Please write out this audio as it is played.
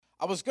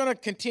was going to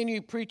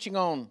continue preaching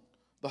on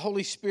the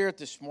Holy Spirit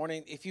this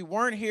morning. If you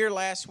weren't here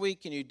last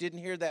week and you didn't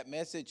hear that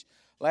message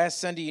last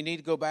Sunday, you need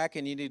to go back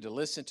and you need to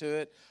listen to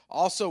it.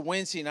 Also,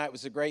 Wednesday night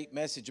was a great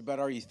message about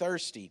Are You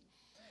Thirsty?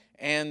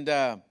 And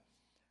I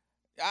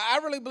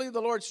really believe the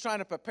Lord's trying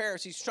to prepare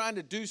us. He's trying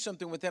to do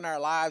something within our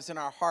lives and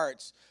our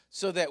hearts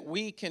so that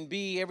we can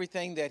be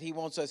everything that He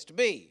wants us to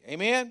be.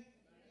 Amen?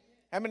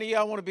 How many of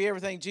y'all want to be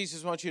everything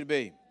Jesus wants you to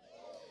be?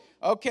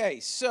 Okay,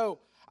 so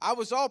I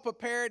was all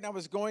prepared, and I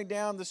was going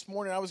down this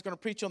morning. I was going to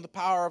preach on the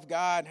power of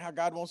God and how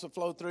God wants to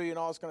flow through you and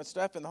all this kind of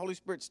stuff. And the Holy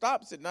Spirit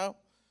stopped and said, no,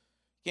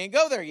 you can't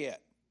go there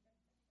yet.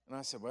 And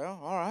I said, well,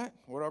 all right,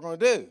 what am I going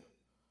to do?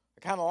 I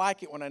kind of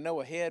like it when I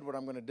know ahead what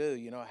I'm going to do.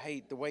 You know, I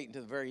hate to wait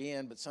until the very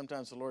end, but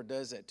sometimes the Lord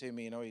does that to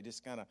me. You know, He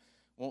just kind of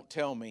won't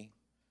tell me.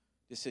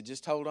 Just said,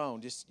 just hold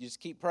on. Just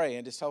keep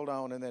praying. Just hold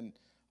on. And then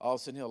all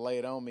of a sudden He'll lay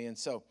it on me. And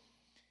so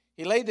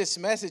He laid this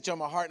message on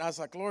my heart, and I was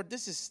like, Lord,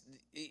 this is,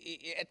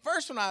 at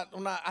first when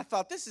I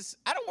thought this is,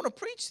 I don't want to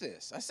preach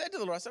this. I said to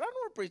the Lord, I said, I don't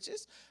want to preach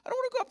this. I don't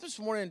want to go up this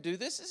morning and do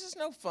this. This is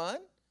no fun.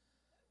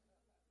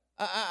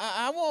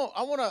 I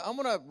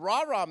want a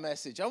rah-rah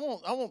message. I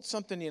want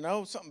something, you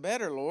know, something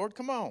better, Lord.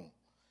 Come on.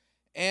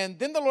 And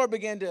then the Lord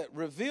began to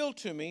reveal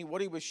to me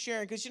what He was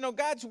sharing, because, you know,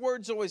 God's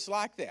word's always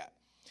like that.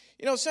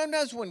 You know,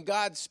 sometimes when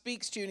God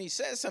speaks to you and He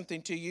says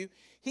something to you,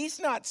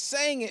 He's not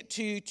saying it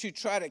to you to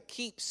try to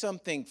keep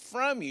something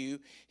from you.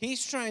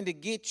 He's trying to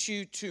get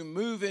you to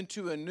move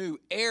into a new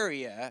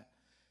area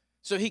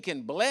so He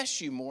can bless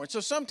you more. And so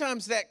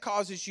sometimes that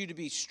causes you to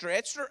be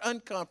stretched or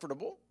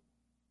uncomfortable.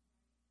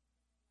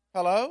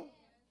 Hello?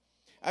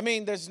 I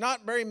mean, there's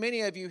not very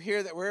many of you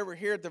here that were ever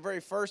here at the very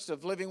first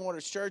of Living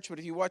Waters Church, but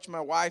if you watch my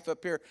wife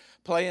up here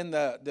playing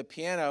the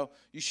piano,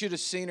 you should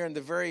have seen her in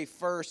the very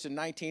first in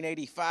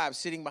 1985,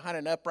 sitting behind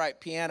an upright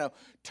piano,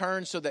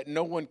 turned so that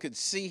no one could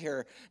see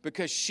her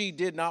because she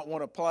did not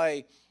want to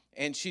play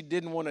and she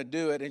didn't want to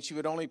do it, and she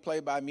would only play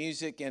by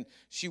music, and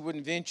she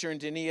wouldn't venture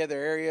into any other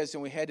areas,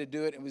 and we had to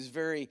do it. It was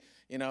very,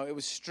 you know, it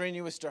was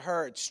strenuous to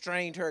her. It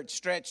strained her. It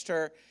stretched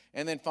her.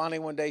 And then finally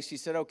one day she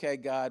said, okay,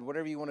 God,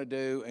 whatever you want to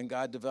do. And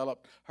God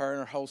developed her and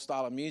her whole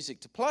style of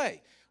music to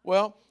play.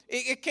 Well,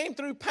 it came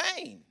through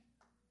pain.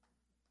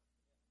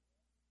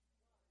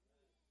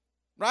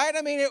 Right?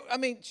 I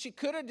mean, she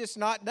could have just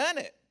not done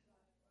it.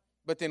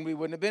 But then we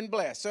wouldn't have been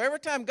blessed. So every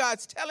time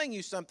God's telling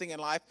you something in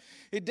life,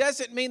 it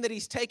doesn't mean that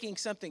He's taking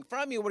something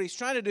from you. What He's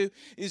trying to do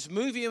is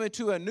move you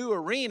into a new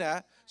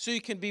arena so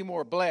you can be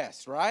more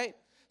blessed, right?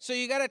 So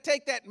you got to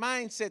take that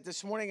mindset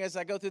this morning as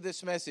I go through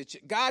this message.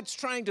 God's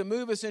trying to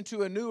move us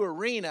into a new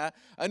arena,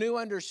 a new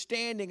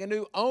understanding, a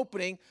new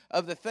opening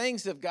of the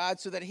things of God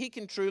so that He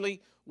can truly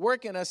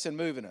work in us and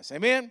move in us.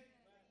 Amen?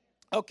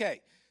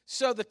 Okay,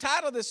 so the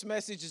title of this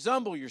message is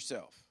Humble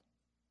Yourself.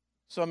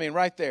 So, I mean,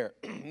 right there,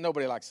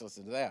 nobody likes to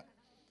listen to that.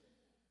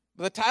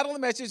 But the title of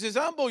the message is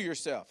Humble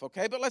Yourself,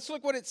 okay? But let's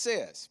look what it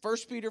says. 1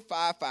 Peter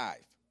 5:5.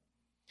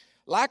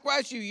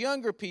 Likewise, you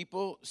younger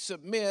people,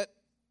 submit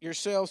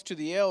yourselves to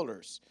the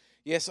elders.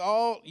 Yes,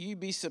 all you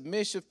be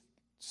submissive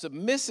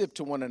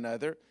to one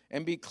another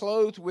and be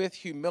clothed with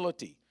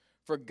humility.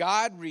 For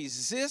God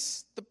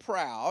resists the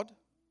proud,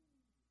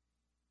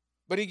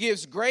 but He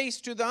gives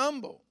grace to the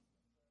humble.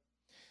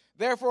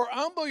 Therefore,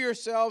 humble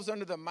yourselves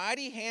under the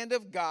mighty hand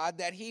of God,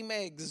 that He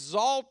may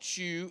exalt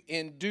you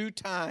in due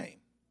time.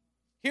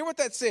 Hear what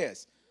that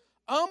says.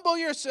 Humble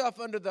yourself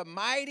under the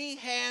mighty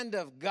hand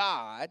of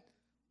God.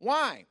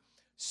 Why?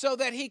 So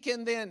that He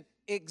can then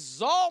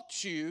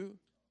exalt you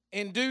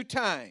in due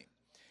time,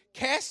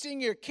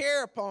 casting your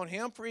care upon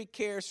Him, for He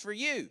cares for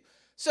you.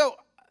 So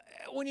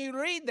when you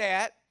read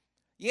that,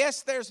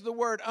 yes, there's the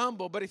word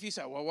humble, but if you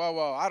say,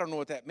 whoa, I don't know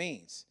what that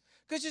means.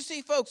 Because you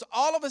see, folks,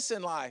 all of us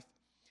in life,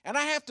 and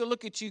I have to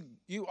look at you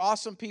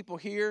awesome people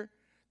here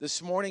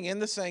this morning in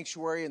the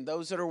sanctuary and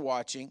those that are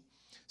watching.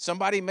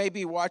 Somebody may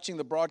be watching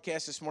the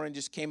broadcast this morning,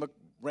 just came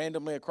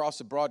randomly across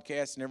the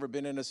broadcast, never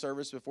been in a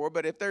service before.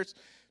 But if there's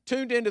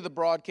tuned into the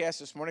broadcast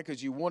this morning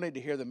because you wanted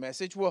to hear the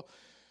message, well,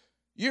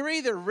 you're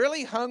either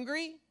really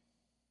hungry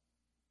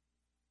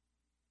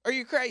or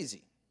you're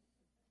crazy.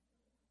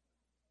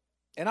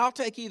 And I'll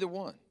take either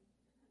one.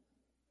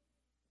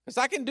 Because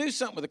I can do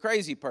something with a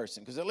crazy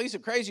person, because at least a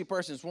crazy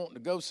person is wanting to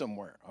go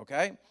somewhere,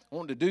 okay?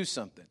 Wanting to do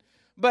something.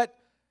 But,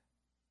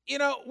 you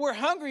know, we're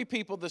hungry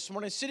people this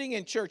morning sitting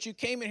in church. You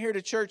came in here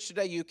to church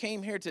today. You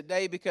came here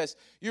today because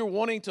you're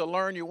wanting to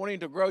learn, you're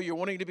wanting to grow, you're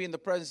wanting to be in the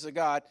presence of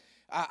God.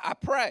 I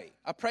pray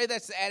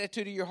that's the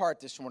attitude of your heart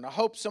this morning. I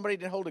hope somebody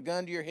didn't hold a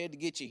gun to your head to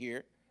get you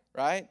here,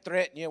 right?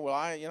 Threaten you,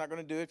 you're not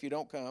going to do it if you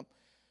don't come.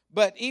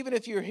 But even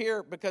if you're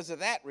here because of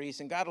that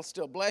reason, God will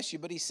still bless you.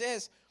 But He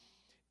says,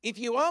 if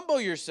you humble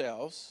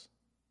yourselves,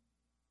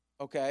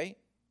 okay,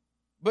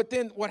 but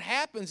then what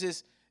happens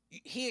is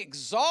He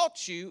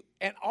exalts you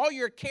and all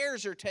your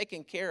cares are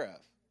taken care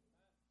of.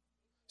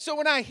 So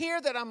when I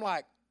hear that, I'm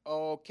like,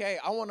 okay,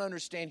 I want to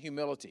understand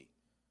humility.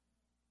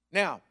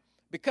 Now,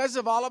 because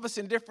of all of us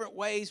in different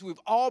ways,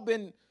 we've all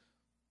been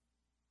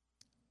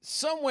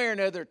somewhere or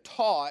another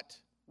taught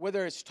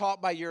whether it's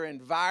taught by your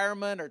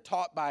environment or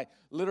taught by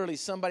literally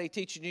somebody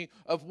teaching you,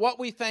 of what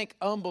we think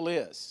humble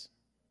is.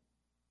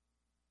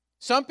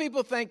 Some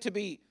people think to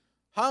be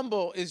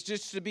humble is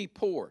just to be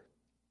poor.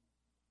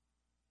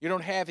 You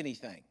don't have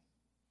anything.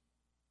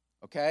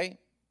 Okay?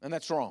 And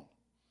that's wrong.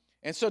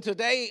 And so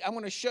today I'm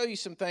going to show you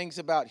some things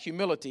about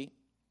humility.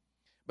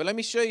 But let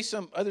me show you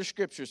some other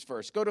scriptures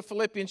first. Go to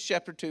Philippians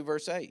chapter 2,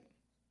 verse 8.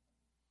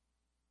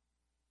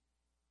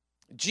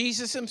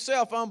 Jesus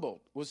himself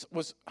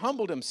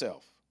humbled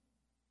himself.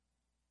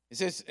 It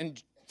says in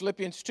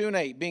Philippians 2 and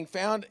 8, being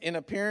found in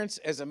appearance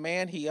as a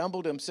man, he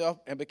humbled himself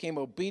and became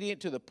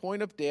obedient to the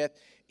point of death,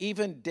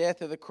 even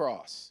death of the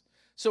cross.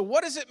 So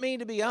what does it mean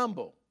to be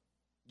humble?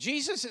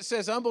 Jesus, it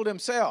says, humbled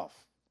himself.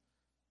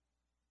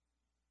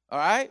 All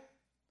right?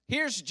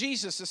 Here's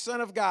Jesus, the Son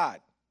of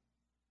God,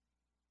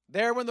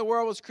 there when the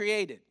world was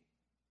created.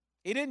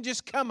 He didn't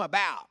just come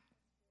about.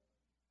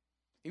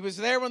 He was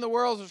there when the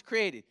world was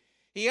created.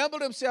 He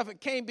humbled himself and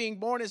came being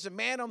born as a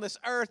man on this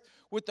earth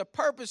with the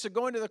purpose of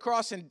going to the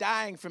cross and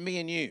dying for me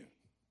and you.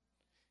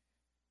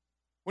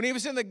 When he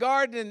was in the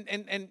garden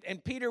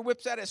and Peter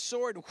whips out his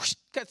sword and whoosh,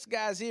 cuts the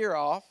guy's ear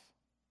off,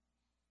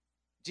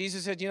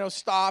 Jesus said,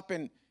 stop.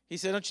 And he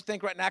said, don't you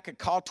think right now I could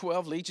call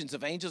 12 legions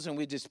of angels and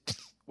we'd just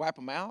wipe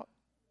them out?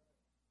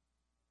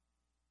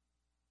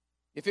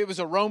 If it was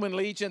a Roman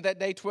legion that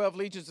day, 12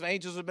 legions of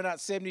angels would have been out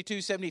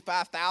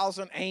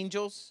 75,000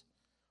 angels.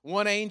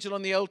 One angel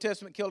in the Old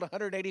Testament killed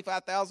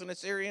 185,000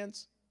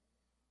 Assyrians.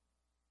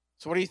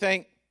 So what do you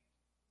think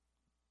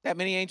that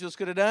many angels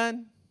could have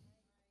done?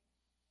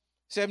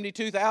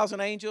 72,000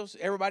 angels,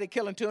 everybody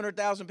killing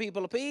 200,000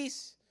 people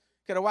apiece,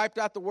 could have wiped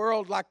out the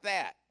world like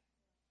that.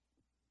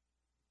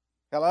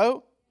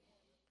 Hello?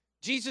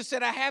 Jesus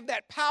said, I have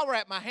that power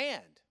at my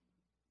hand.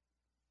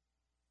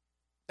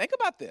 Think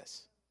about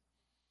this.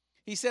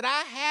 He said,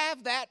 I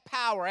have that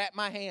power at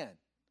my hand.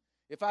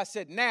 If I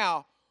said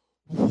now,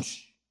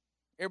 whoosh,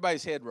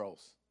 everybody's head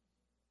rolls.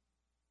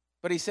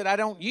 But he said, I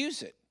don't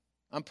use it.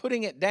 I'm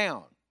putting it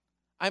down.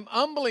 I'm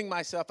humbling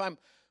myself. I'm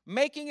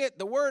making it,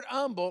 the word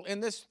humble in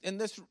this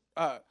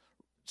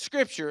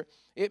scripture,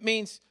 it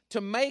means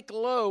to make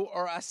low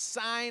or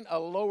assign a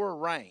lower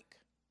rank.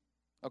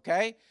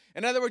 Okay?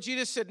 In other words, you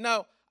just said,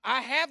 no,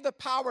 I have the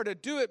power to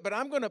do it, but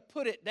I'm going to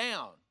put it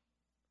down.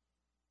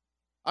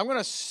 I'm going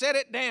to set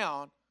it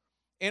down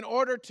in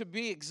order to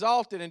be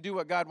exalted and do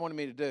what God wanted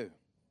me to do.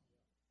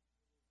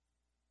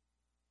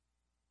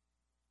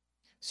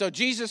 So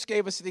Jesus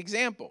gave us the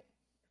example.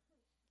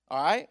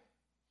 All right?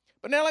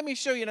 But now let me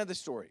show you another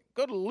story.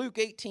 Go to Luke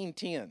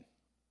 18:10.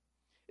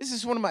 This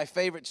is one of my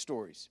favorite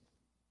stories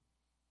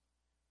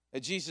that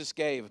Jesus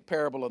gave, a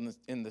parable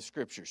in the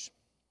scriptures.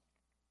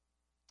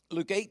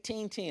 Luke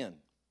 18:10.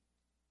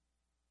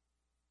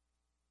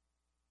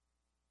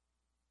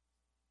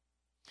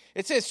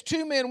 It says,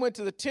 2 men went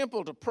to the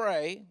temple to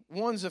pray.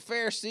 One's a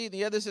Pharisee,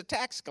 the other's a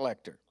tax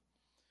collector.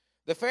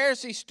 The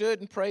Pharisee stood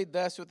and prayed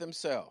thus with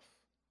himself.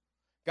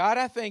 God,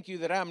 I thank you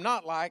that I'm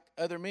not like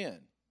other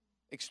men,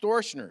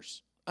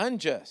 extortioners,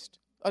 unjust,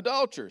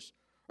 adulterers,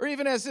 or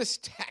even as this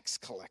tax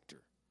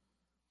collector.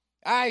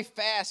 I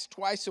fast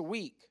twice a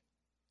week.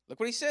 Look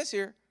what he says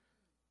here.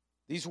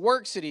 These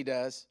works that he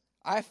does.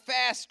 I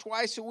fast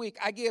twice a week.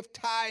 I give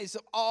tithes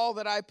of all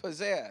that I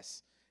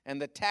possess. And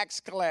the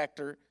tax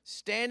collector,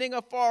 standing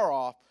afar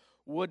off,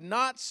 would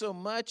not so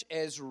much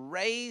as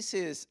raise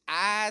his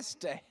eyes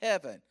to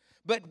heaven,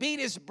 but beat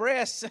his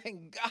breast,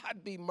 saying,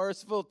 God, be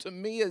merciful to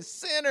me, a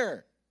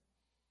sinner.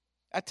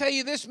 I tell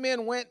you, this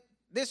man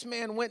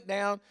went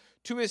down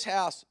to his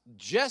house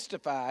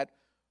justified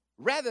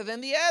rather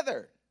than the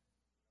other.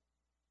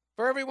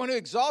 For everyone who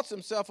exalts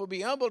himself will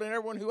be humbled, and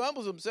everyone who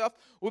humbles himself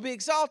will be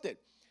exalted.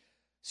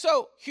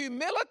 So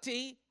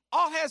humility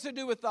all has to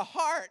do with the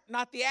heart,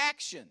 not the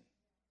action.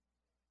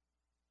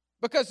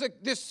 Because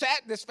this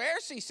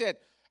Pharisee said,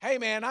 hey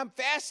man, I'm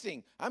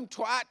fasting, I'm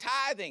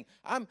tithing,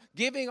 I'm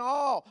giving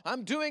all,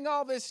 I'm doing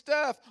all this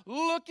stuff.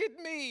 Look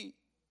at me.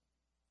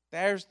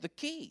 There's the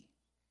key.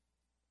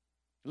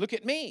 Look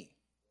at me.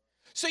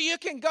 So you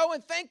can go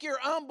and think you're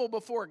humble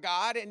before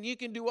God, and you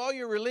can do all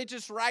your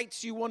religious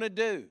rites you want to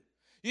do.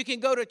 You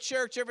can go to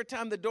church every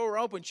time the door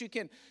opens. You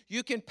can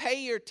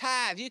pay your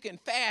tithe. You can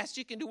fast.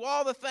 You can do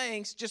all the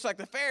things just like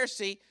the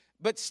Pharisee,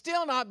 but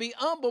still not be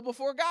humble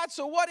before God.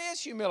 So what is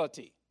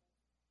humility?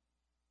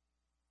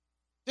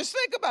 Just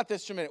think about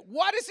this for a minute.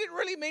 What does it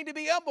really mean to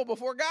be humble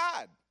before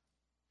God?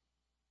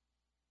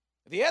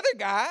 The other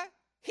guy,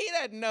 he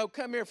doesn't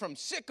come here from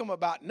Sikkim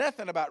about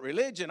nothing about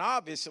religion,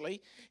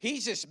 obviously.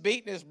 He's just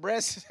beating his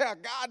breast,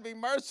 God, be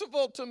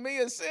merciful to me,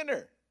 a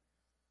sinner.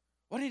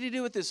 What did he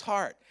do with his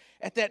heart?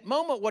 At that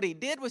moment, what he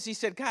did was he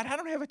said, God, I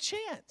don't have a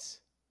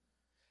chance.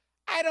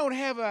 I don't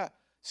have a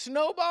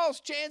snowball's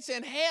chance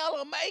in hell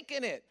of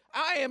making it.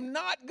 I am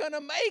not going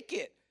to make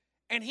it.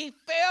 And he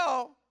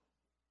fell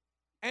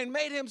and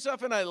made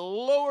himself in a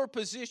lower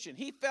position.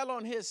 He fell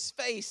on his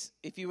face,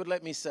 if you would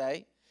let me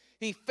say.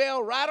 He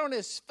fell right on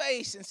his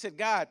face and said,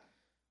 God,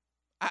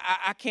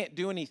 I can't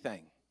do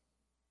anything.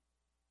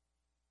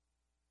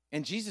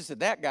 And Jesus said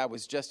that guy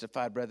was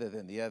justified rather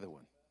than the other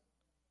one.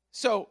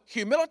 So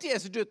humility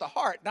has to do with the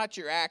heart, not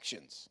your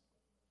actions.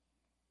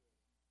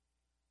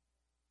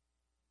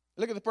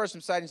 Look at the person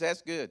beside you and say,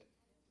 that's good.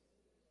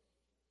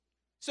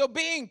 So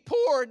being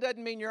poor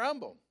doesn't mean you're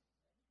humble.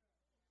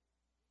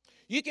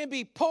 You can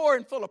be poor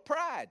and full of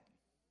pride.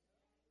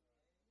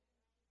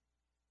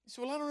 You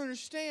say, well, I don't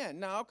understand.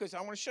 No, because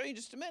I want to show you in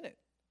just a minute.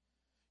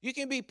 You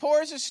can be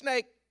poor as a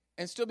snake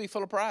and still be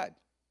full of pride.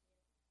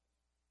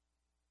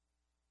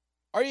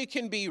 Or you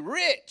can be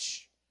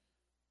rich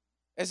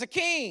as a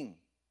king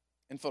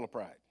and full of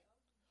pride.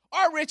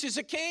 Or rich as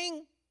a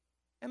king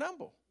and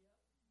humble.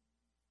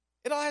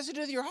 It all has to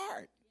do with your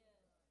heart.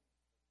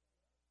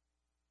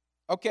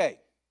 Okay.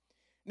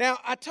 Now,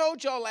 I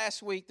told y'all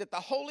last week that the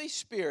Holy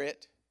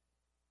Spirit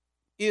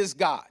is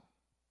God.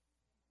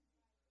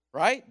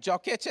 Right? Did y'all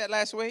catch that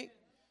last week?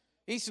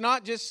 He's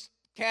not just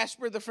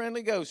Casper the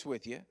Friendly Ghost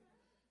with you.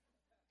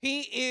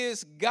 He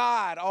is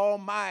God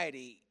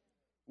Almighty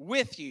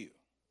with you.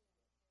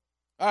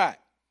 All right.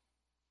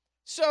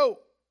 So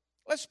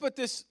let's put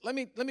this. Let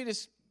me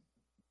just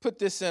put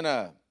this in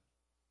an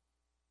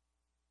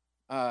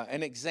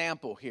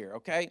example here.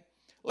 Okay.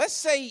 Let's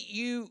say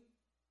you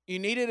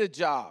needed a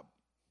job,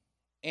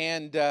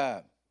 and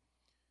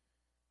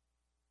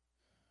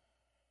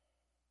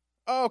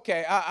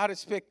okay, I'll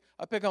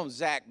pick on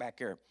Zach back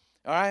here.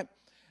 All right.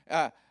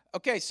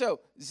 Okay.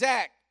 So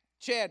Zach,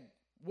 Chad,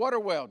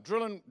 water well,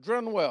 drilling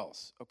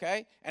wells,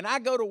 okay? And I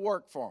go to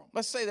work for them.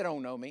 Let's say they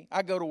don't know me.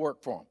 I go to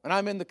work for them, and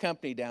I'm in the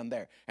company down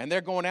there, and they're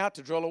going out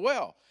to drill a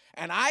well.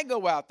 And I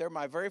go out there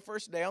my very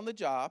first day on the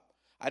job.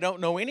 I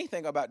don't know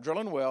anything about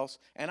drilling wells,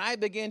 and I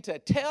begin to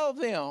tell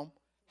them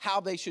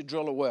how they should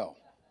drill a well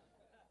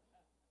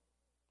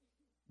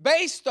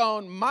based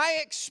on my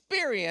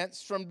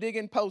experience from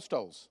digging post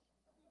holes.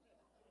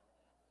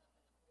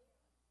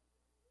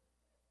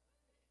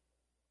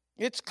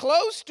 It's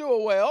close to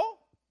a well.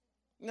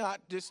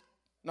 Not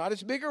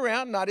as big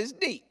around, not as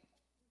deep.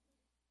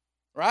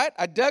 Right?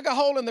 I dug a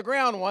hole in the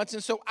ground once,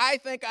 and so I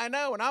think I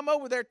know, and I'm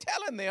over there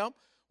telling them,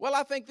 well,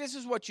 I think this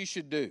is what you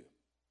should do.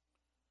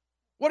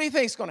 What do you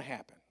think is going to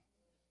happen?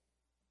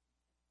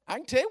 I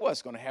can tell you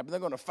what's going to happen. They're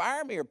going to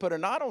fire me or put a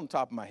knot on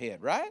top of my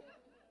head, right?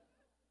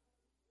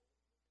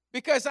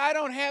 Because I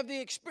don't have the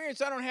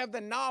experience, I don't have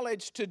the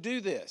knowledge to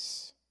do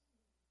this.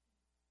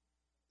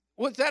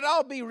 Would that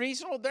all be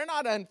reasonable? They're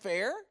not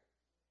unfair.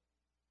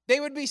 They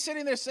would be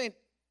sitting there saying,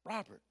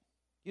 Robert,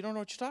 you don't know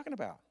what you're talking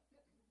about.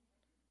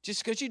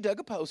 Just because you dug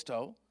a post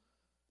hole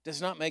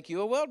does not make you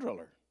a well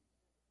driller.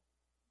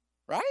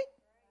 Right?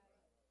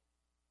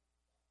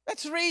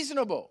 That's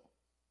reasonable.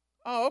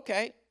 Oh,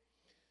 okay.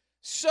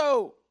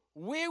 So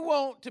we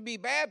want to be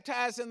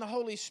baptized in the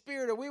Holy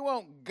Spirit, or we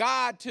want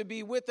God to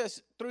be with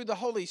us through the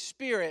Holy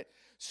Spirit.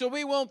 So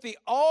we want the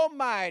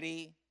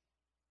Almighty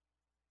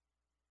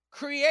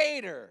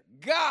Creator,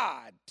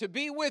 God, to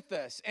be with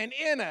us and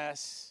in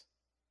us.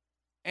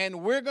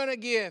 And we're going to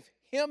give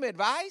him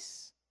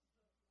advice?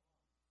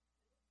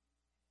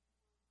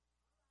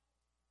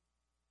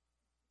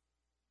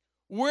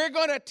 We're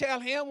going to tell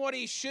him what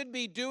he should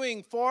be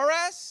doing for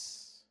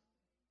us?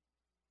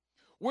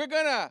 We're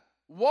going to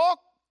walk.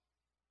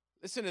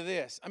 Listen to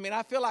this. I mean,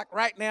 I feel like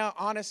right now,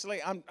 honestly,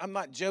 I'm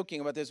not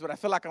joking about this, but I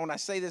feel like when I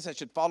say this, I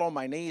should fall on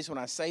my knees when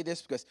I say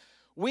this, because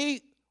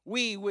we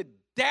would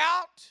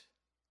doubt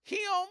him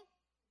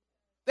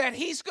that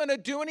he's going to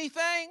do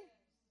anything.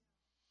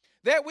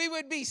 That we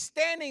would be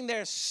standing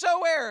there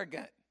so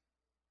arrogant,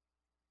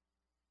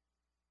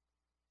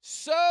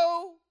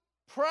 so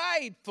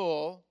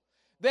prideful,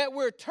 that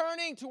we're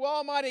turning to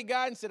Almighty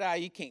God and said,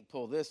 you can't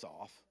pull this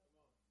off.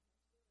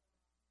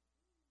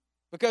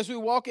 Because we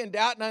walk in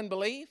doubt and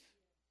unbelief.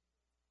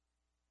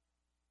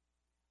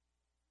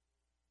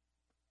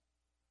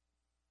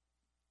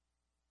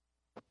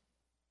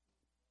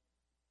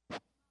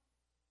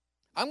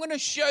 I'm going to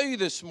show you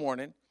this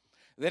morning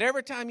that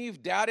every time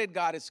you've doubted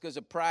God, it's because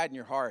of pride in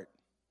your heart.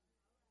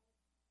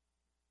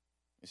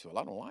 You say, well,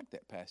 I don't like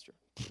that, Pastor.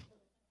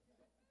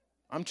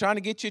 I'm trying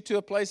to get you to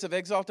a place of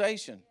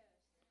exaltation.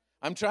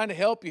 I'm trying to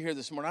help you here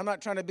this morning. I'm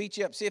not trying to beat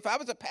you up. See, if I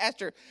was a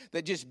pastor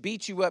that just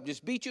beat you up,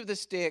 just beat you with a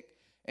stick,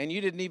 and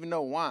you didn't even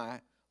know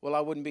why, well, I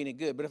wouldn't be any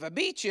good. But if I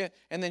beat you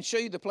and then show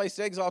you the place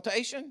of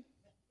exaltation,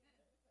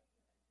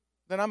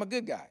 then I'm a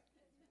good guy.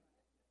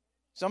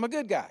 So I'm a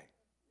good guy.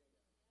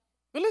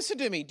 But listen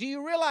to me. Do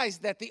you realize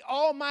that the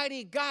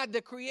Almighty God,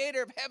 the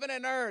creator of heaven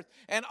and earth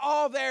and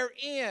all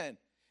therein,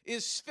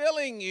 is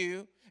filling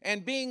you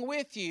and being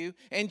with you?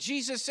 And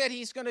Jesus said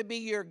he's going to be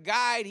your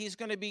guide. He's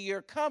going to be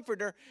your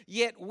comforter.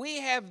 Yet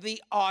we have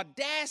the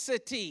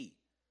audacity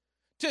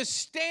to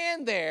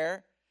stand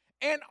there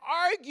and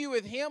argue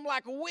with him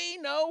like we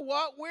know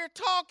what we're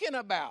talking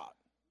about.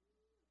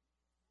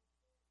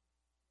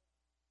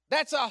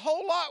 That's a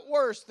whole lot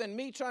worse than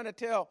me trying to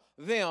tell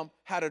them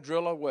how to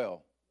drill a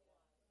well.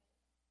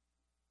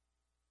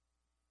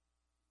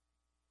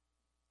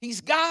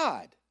 He's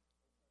God.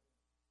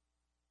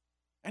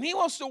 And he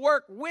wants to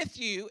work with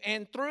you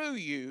and through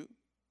you,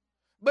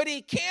 but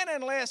he can't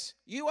unless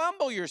you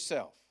humble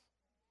yourself.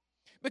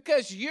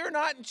 Because you're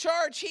not in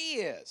charge, he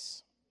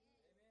is.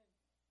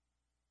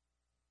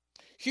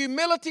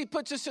 Humility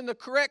puts us in the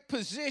correct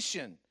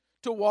position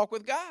to walk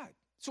with God.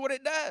 That's what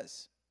it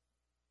does.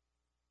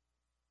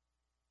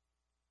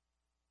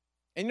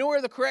 And you know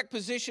where the correct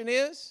position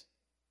is?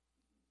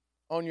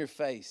 On your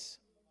face.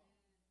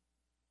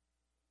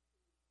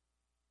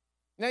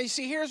 Now, you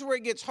see, here's where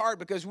it gets hard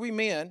because we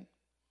men,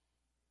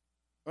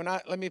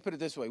 let me put it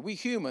this way. We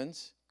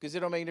humans, because it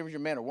don't make any difference if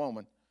you're man or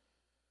woman,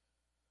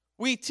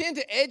 we tend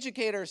to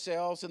educate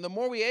ourselves, and the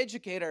more we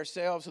educate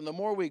ourselves and the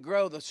more we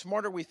grow, the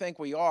smarter we think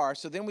we are.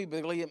 So then we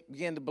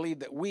begin to believe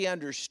that we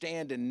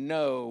understand and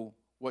know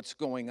what's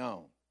going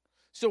on.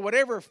 So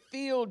whatever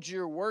field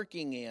you're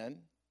working in,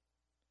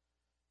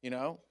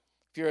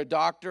 if you're a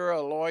doctor,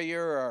 a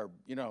lawyer, or,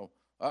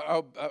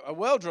 a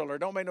well driller,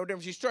 don't make no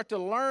difference. You start to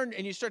learn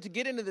and you start to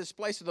get into this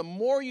place. So the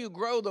more you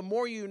grow, the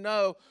more you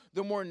know,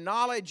 the more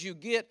knowledge you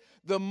get,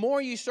 the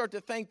more you start to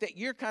think that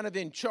you're kind of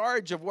in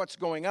charge of what's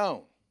going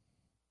on.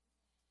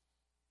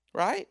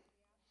 Right?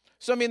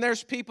 So,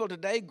 there's people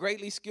today,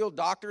 greatly skilled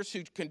doctors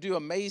who can do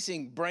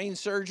amazing brain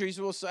surgeries,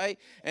 we'll say,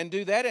 and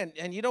do that,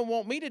 and you don't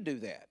want me to do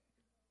that.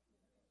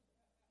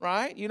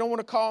 Right? You don't want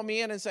to call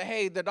me in and say,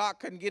 hey, the doc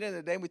couldn't get in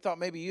today, and we thought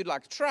maybe you'd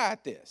like to try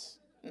this.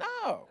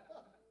 No.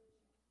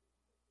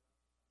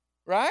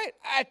 Right?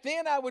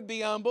 Then I would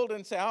be humbled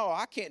and say, oh,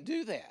 I can't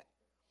do that.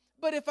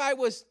 But if I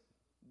was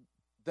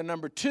the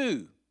number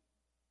 2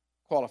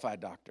 qualified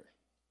doctor,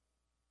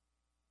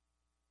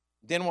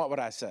 then what would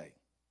I say?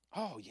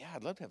 Oh, yeah,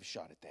 I'd love to have a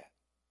shot at that.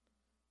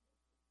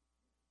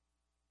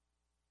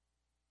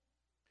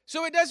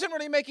 So it doesn't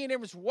really make any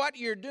difference what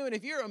you're doing.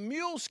 If you're a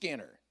mule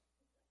skinner,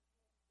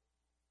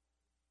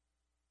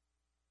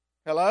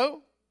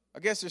 hello?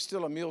 I guess there's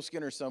still a mule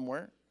skinner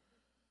somewhere.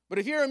 But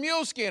if you're a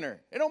mule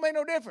skinner, it don't make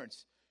no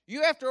difference.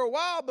 You, after a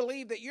while,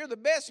 believe that you're the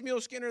best mule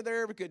skinner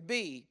there ever could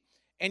be,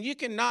 and you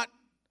cannot,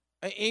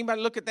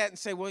 anybody look at that and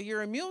say, well,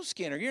 you're a mule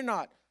skinner. You're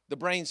not the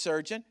brain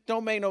surgeon.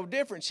 Don't make no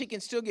difference. He can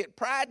still get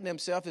pride in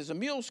himself as a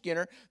mule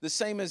skinner, the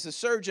same as the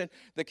surgeon.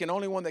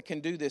 Only one that can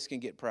do this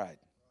can get pride.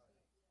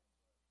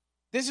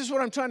 This is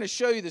what I'm trying to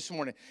show you this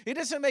morning. It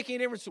doesn't make any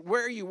difference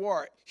where you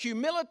are.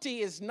 Humility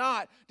is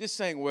not just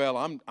saying, well,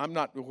 I'm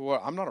not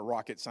a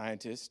rocket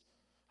scientist.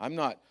 I'm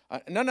not.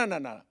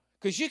 No.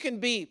 Because you can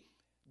be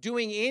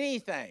doing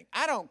anything.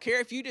 I don't care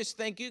if you just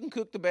think you can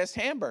cook the best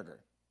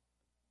hamburger.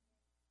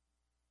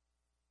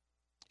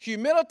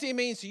 Humility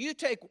means you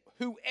take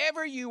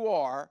whoever you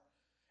are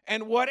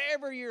and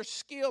whatever your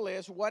skill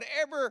is,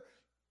 whatever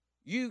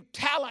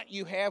talent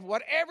you have,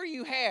 whatever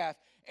you have,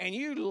 and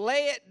you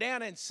lay it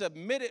down and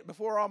submit it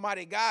before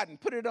Almighty God and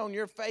put it on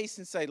your face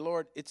and say,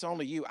 Lord, it's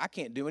only you. I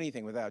can't do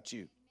anything without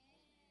you.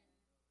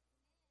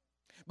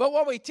 But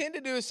what we tend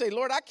to do is say,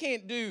 Lord, I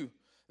can't do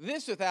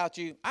this without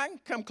you. I can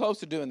come close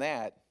to doing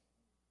that.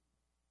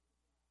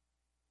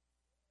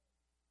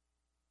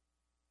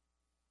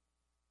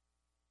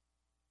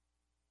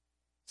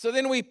 So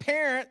then we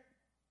parent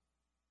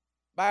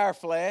by our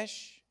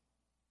flesh.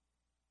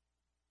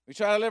 We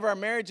try to live our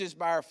marriages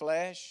by our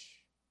flesh.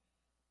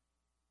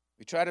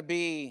 We try to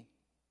be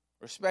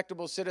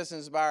respectable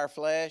citizens by our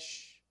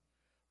flesh.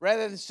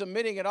 Rather than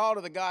submitting it all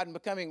to the God and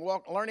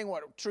learning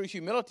what true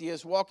humility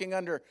is, walking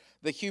under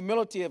the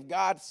humility of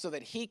God so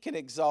that He can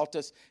exalt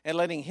us and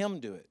letting Him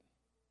do it.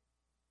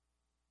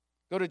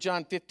 Go to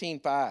John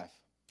 15:5.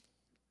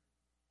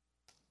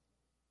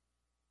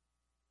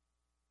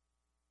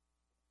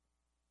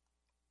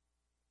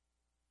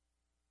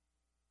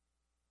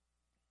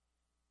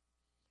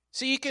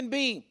 So you can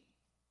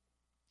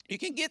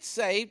get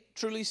saved,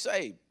 truly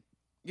saved.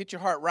 Get your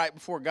heart right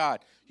before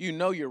God. You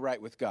know you're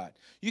right with God.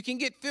 You can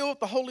get filled with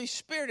the Holy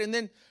Spirit. And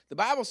then the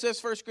Bible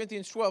says, 1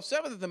 Corinthians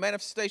 12:7, that the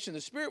manifestation of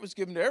the Spirit was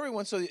given to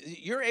everyone so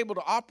that you're able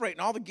to operate in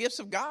all the gifts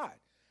of God.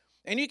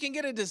 And you can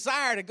get a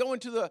desire to go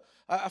into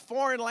a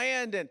foreign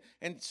land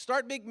and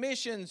start big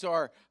missions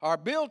or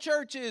build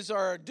churches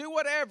or do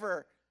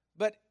whatever.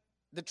 But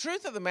the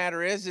truth of the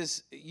matter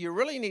is you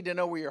really need to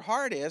know where your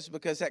heart is,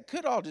 because that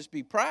could all just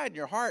be pride in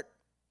your heart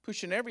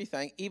pushing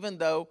everything, even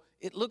though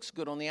it looks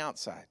good on the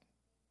outside.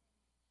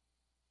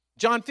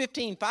 John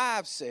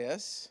 15:5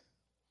 says,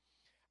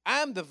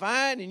 I'm the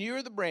vine and you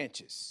are the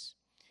branches.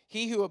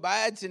 He who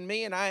abides in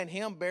me and I in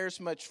him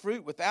bears much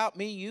fruit. Without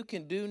me, you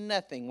can do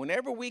nothing.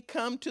 Whenever we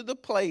come to the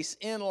place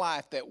in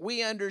life that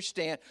we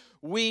understand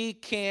we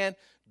can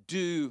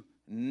do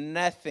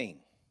nothing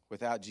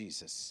without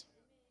Jesus,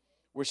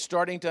 we're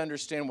starting to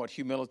understand what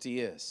humility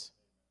is.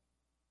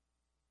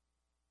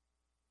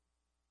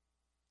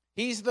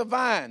 He's the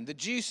vine. The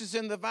juice is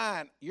in the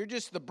vine. You're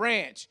just the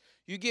branch.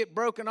 You get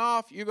broken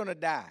off, you're going to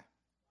die.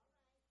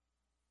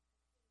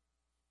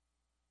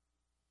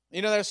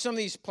 There's some of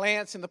these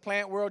plants in the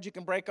plant world you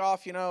can break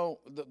off,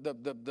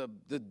 the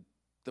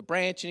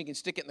branch, and you can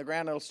stick it in the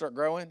ground and it'll start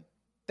growing.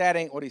 That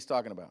ain't what he's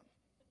talking about.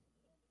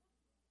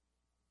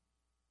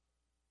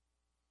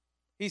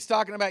 He's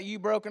talking about you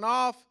broken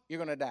off, you're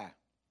going to die.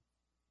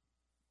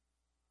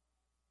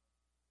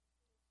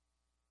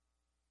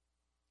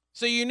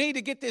 So you need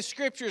to get this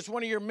scripture as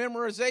one of your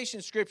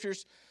memorization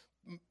scriptures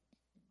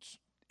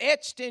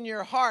etched in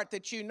your heart,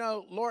 that you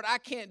know, Lord, I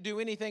can't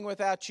do anything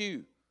without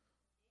you.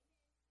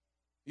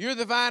 You're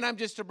the vine, I'm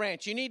just a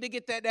branch. You need to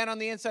get that down on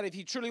the inside if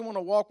you truly want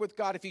to walk with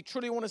God, if you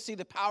truly want to see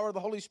the power of the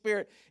Holy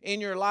Spirit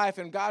in your life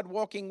and God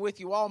walking with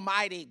you,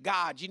 Almighty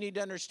God. You need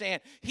to understand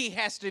He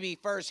has to be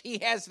first. He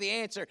has the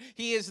answer.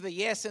 He is the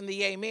yes and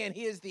the amen.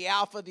 He is the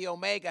Alpha, the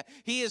Omega.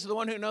 He is the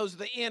one who knows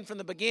the end from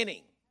the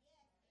beginning,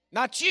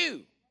 not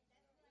you.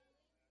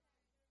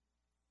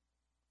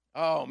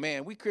 Oh,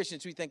 man, we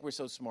Christians, we think we're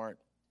so smart.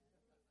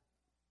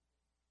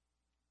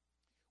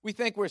 We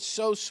think we're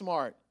so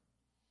smart.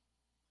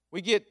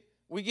 We get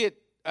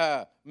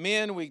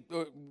men,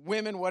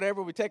 women,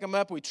 whatever. We take them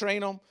up, we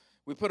train them,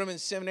 we put them in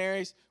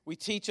seminaries, we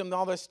teach them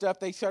all this stuff.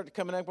 They start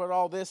coming up with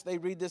all this. They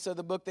read this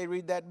other book, they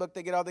read that book.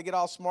 They get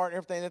all smart and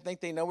everything. They think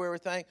they know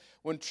everything.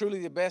 When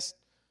truly the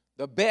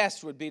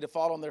best would be to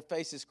fall on their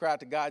faces, cry out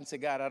to God, and say,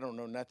 God, I don't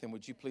know nothing.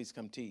 Would you please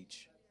come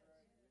teach?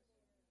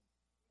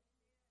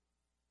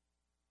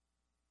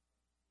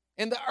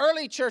 In the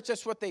early church,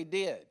 that's what they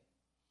did.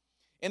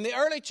 In the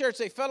early church,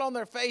 they fell on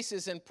their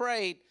faces and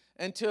prayed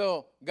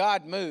until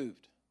God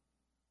moved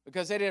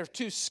because they were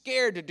too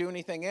scared to do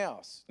anything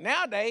else.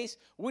 Nowadays,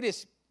 we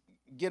just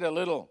get a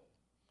little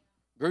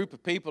group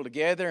of people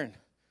together and,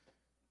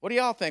 what do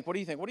y'all think? What do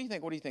you think? What do you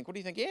think? What do you think? What do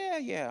you think?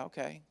 Yeah,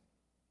 okay.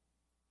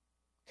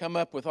 Come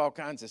up with all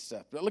kinds of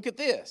stuff. But look at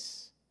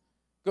this.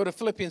 Go to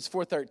Philippians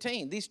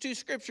 4:13. These two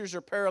scriptures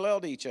are parallel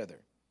to each other.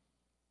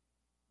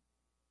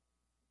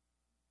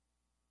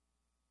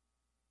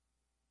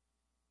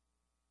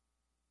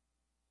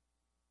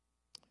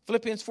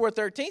 Philippians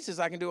 4:13 says,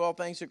 I can do all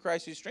things through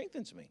Christ who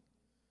strengthens me.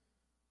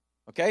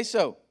 Okay,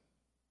 so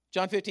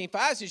John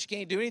 15:5 says you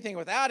can't do anything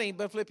without Him,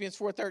 but Philippians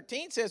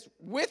 4:13 says,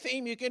 with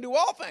Him you can do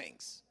all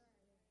things.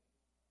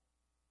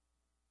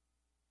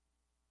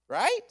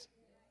 Right?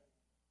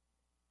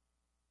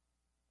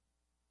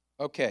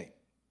 Okay.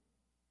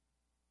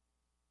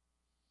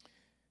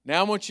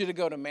 Now I want you to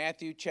go to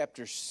Matthew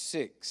chapter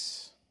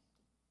 6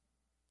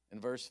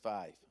 and verse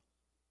 5.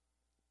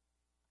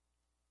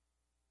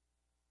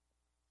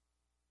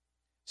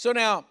 So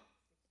now,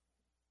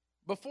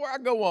 before I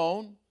go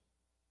on,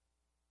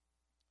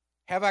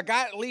 have I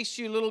got at least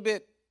you a little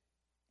bit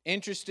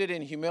interested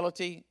in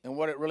humility and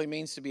what it really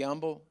means to be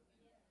humble?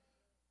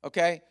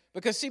 Okay?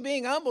 Because see,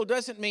 being humble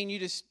doesn't mean you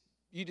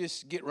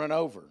just get run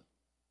over.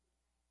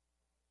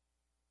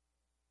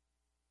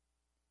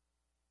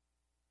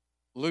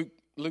 Luke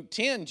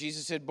 10,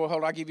 Jesus said,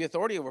 behold, I give you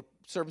authority over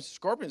serpents and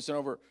scorpions and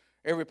over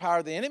every power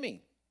of the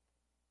enemy.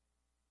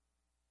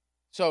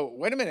 So,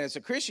 wait a minute, as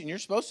a Christian, you're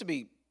supposed to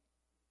be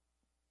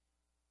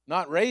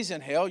not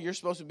raising hell, you're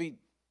supposed to be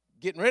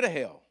getting rid of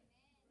hell.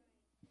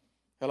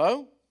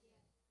 Hello?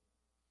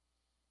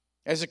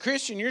 As a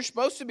Christian, you're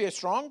supposed to be a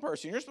strong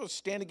person. You're supposed to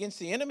stand against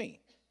the enemy.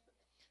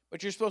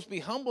 But you're supposed to be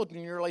humbled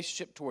in your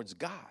relationship towards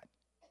God.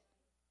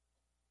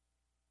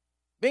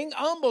 Being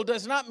humble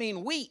does not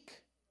mean weak.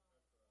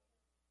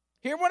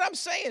 Hear what I'm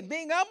saying?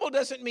 Being humble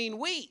doesn't mean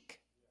weak.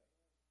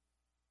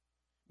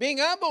 Being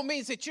humble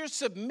means that you're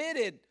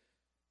submitted,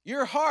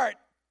 your heart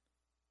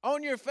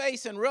on your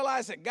face, and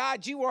realize that,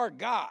 God, you are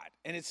God,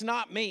 and it's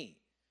not me.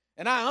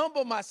 And I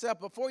humble myself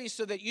before you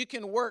so that you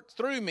can work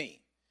through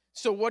me.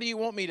 So what do you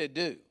want me to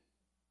do?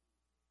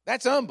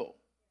 That's humble,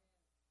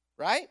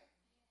 right?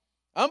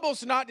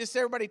 Humble's not just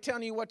everybody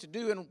telling you what to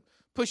do and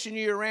pushing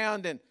you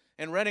around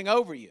and running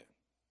over you.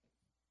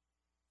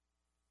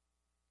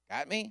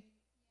 Got me?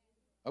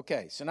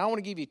 Okay, so now I want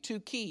to give you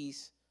 2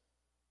 keys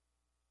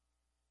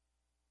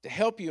to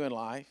help you in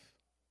life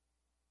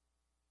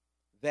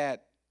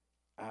that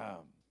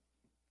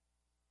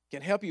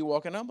can help you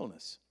walk in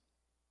humbleness.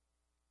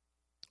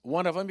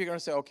 One of them, you're going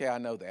to say, okay, I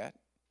know that.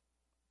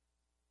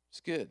 It's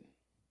good.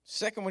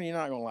 Second one, you're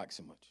not going to like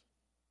so much.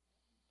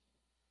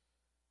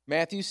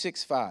 Matthew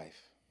 6:5.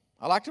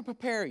 I like to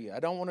prepare you. I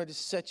don't want to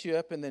just set you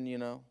up and then,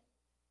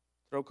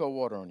 throw cold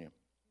water on you.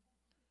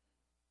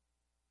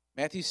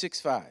 Matthew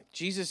 6:5.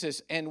 Jesus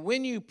says, and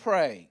when you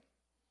pray,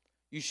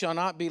 you shall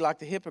not be like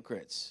the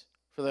hypocrites,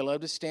 for they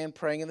love to stand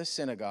praying in the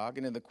synagogue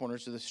and in the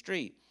corners of the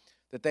street,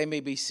 that they may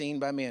be seen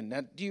by men.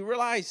 Now, do you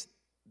realize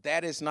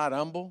that is not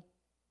humble?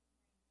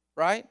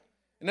 Right?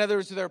 In other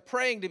words, they're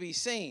praying to be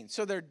seen.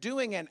 So they're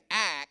doing an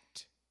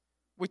act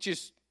which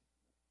is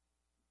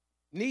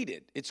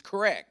needed. It's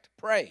correct,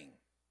 praying,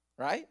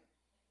 right?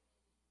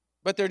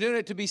 But they're doing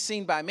it to be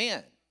seen by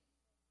men.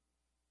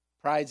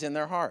 Pride's in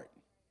their heart.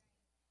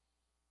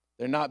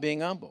 They're not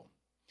being humble.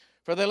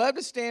 For they love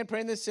to stand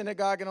praying in the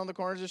synagogue and on the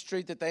corners of the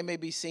street that they may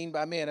be seen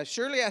by men.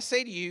 Surely I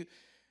say to you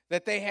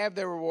that they have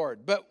their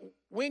reward. But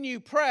when you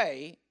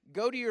pray,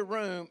 go to your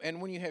room,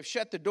 and when you have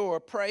shut the door,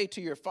 pray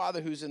to your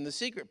Father who's in the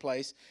secret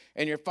place,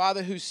 and your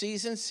Father who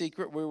sees in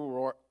secret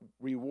will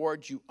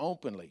reward you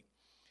openly.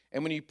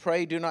 And when you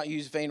pray, do not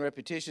use vain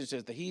repetitions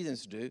as the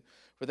heathens do,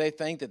 for they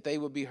think that they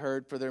will be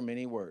heard for their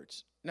many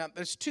words. Now,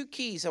 there's 2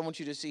 keys I want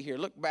you to see here.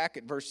 Look back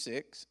at verse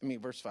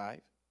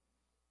 5.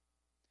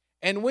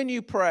 And when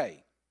you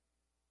pray,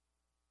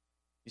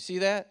 you see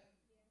that?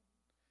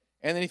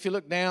 And then if you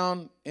look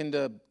down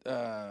into,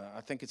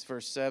 I think it's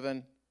verse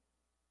 7.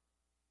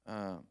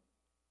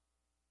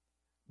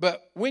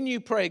 But when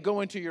you pray,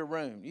 go into your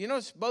room. You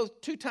notice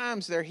both 2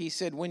 times there he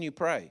said, when you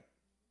pray.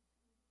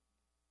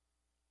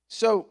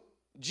 So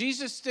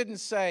Jesus didn't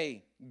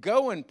say,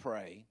 go and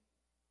pray.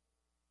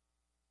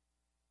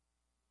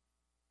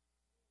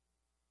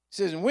 He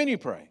says, when you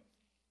pray.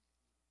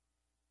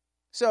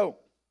 So,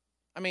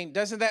 I mean,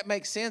 doesn't that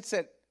make sense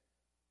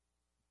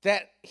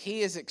that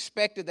he has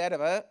expected that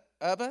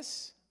of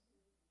us?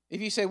 If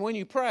you say, when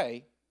you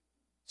pray,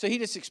 so he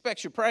just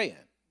expects you praying.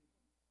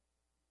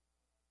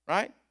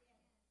 Right?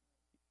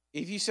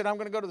 If you said, I'm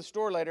going to go to the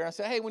store later, I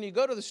say, hey, when you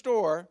go to the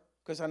store,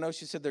 because I know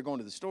she said they're going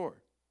to the store.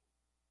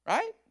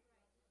 Right?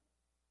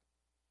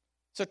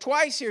 So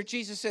twice here,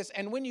 Jesus says,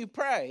 and when you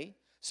pray.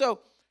 So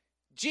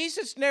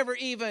Jesus never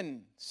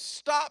even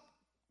stopped.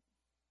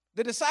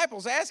 The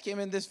disciples ask him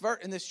in this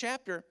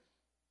chapter,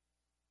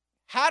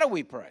 how do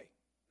we pray?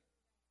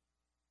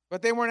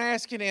 But they weren't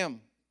asking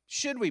him,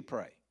 should we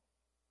pray?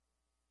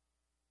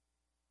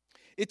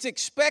 It's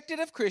expected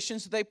of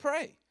Christians that they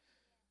pray.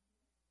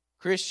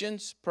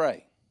 Christians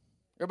pray.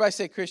 Everybody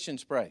say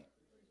Christians pray.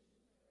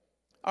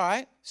 All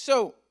right,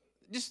 so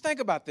just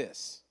think about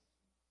this.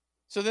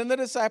 So then the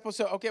disciples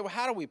said, okay, well,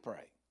 how do we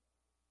pray?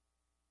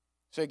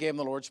 So he gave them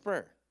the Lord's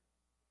Prayer.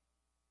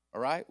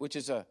 All right, which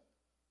is not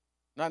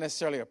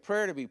necessarily a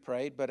prayer to be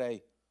prayed, but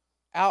a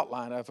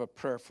outline of a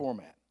prayer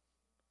format.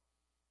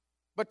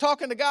 But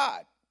talking to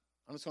God.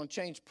 I'm just going to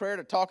change prayer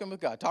to talking with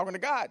God. Talking to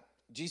God.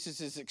 Jesus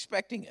is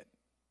expecting it.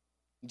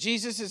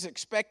 Jesus is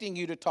expecting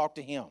you to talk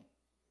to him.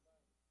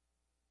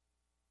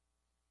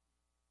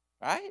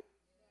 Right?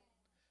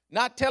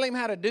 Not tell him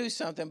how to do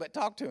something, but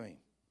talk to him.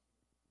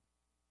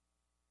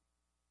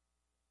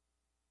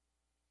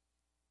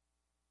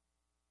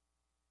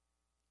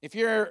 If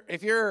you're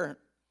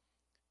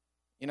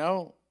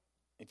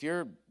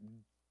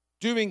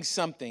doing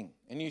something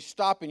and you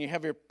stop and you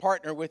have your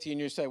partner with you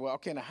and you say, well,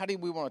 okay, now how do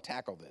we want to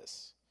tackle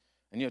this?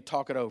 And you'll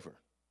talk it over.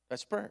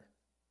 That's prayer.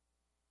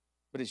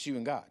 But it's you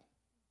and God.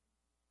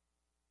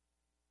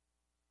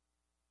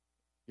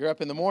 You're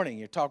up in the morning,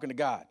 you're talking to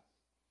God.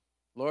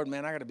 Lord,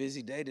 man, I got a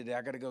busy day today.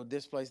 I got to go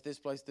this place,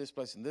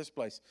 and this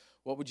place.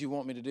 What would you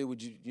want me to do?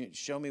 Would you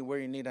show me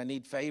where I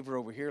need favor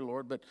over here,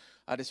 Lord? But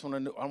I just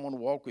want to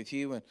walk with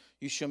you, and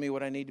you show me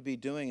what I need to be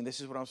doing, and this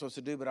is what I'm supposed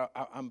to do. But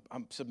I'm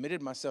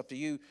submitted myself to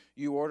you.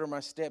 You order my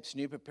steps, and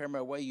you prepare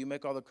my way. You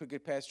make all the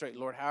crooked paths straight,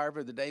 Lord.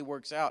 However the day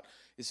works out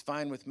is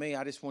fine with me.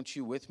 I just want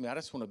you with me. I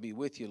just want to be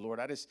with you,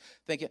 Lord. I just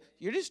think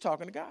you're just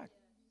talking to God,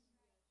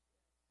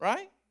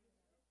 right?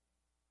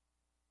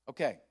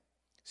 Okay,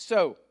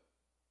 so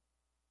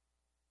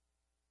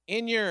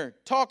in your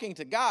talking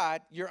to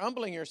God, you're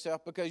humbling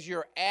yourself because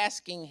you're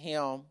asking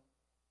him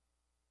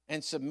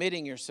and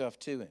submitting yourself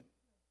to him.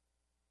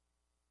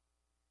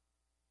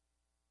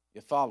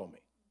 You follow me?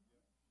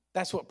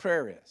 That's what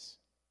prayer is.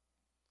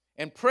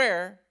 And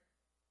prayer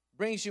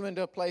brings you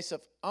into a place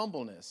of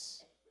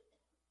humbleness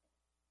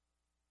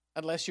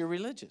unless you're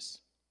religious.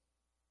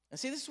 And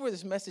see, this is where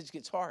this message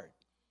gets hard.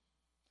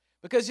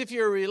 Because if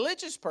you're a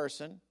religious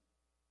person,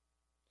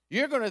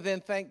 you're going to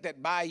then think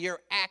that by your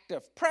act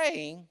of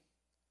praying,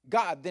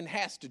 God then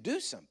has to do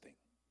something.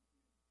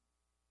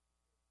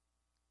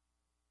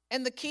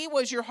 And the key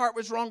was your heart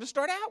was wrong to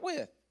start out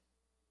with.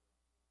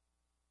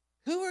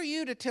 Who are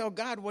you to tell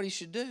God what he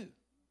should do?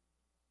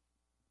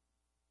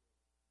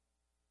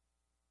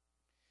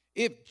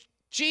 If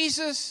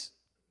Jesus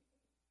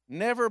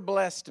never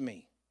blessed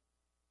me,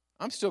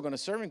 I'm still going to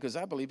serve him because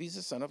I believe he's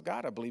the Son of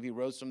God. I believe he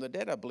rose from the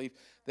dead. I believe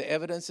the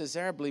evidence is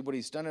there. I believe what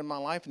he's done in my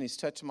life, and he's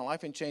touched my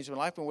life and changed my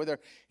life. And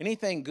whether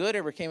anything good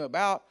ever came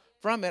about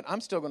from it,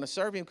 I'm still going to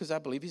serve him because I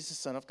believe he's the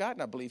Son of God,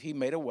 and I believe he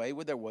made a way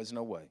where there was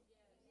no way.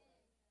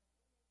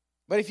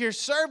 But if you're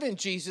serving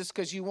Jesus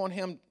because you want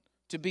him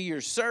to be your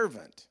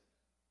servant,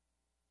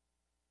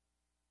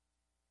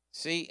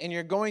 see, and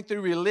you're going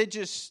through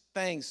religious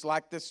things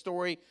like this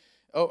story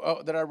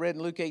that I read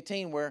in Luke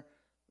 18 where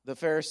the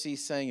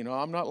Pharisees saying,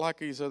 I'm not like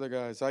these other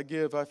guys. I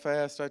give, I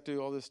fast, I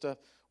do all this stuff.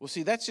 Well,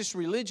 see, that's just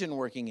religion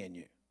working in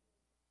you.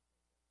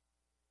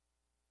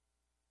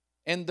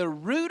 And the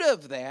root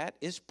of that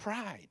is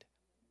pride.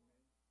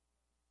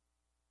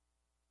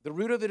 The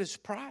root of it is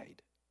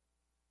pride.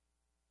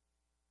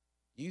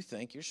 You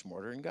think you're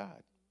smarter than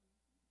God.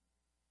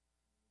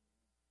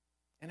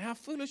 And how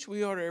foolish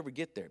we ought to ever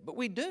get there. But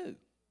we do.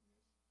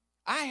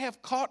 I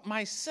have caught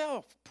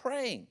myself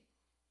praying,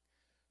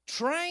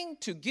 trying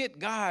to get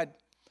God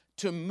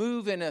to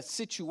move in a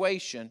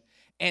situation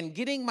and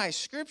getting my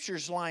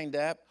scriptures lined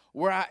up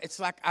where it's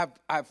like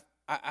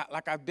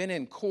I've been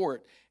in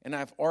court and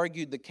I've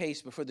argued the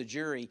case before the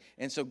jury,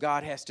 and so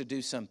God has to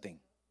do something.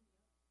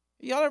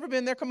 Y'all ever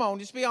been there? Come on,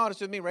 just be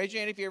honest with me. Raise your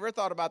hand if you ever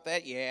thought about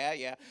that.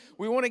 Yeah.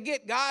 We want to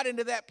get God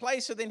into that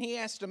place so then he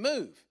has to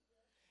move.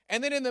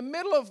 And then in the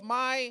middle of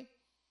my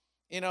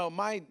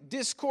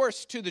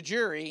discourse to the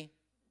jury,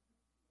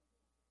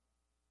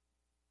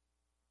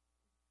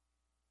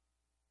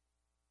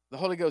 the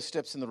Holy Ghost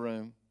steps in the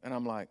room, and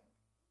I'm like,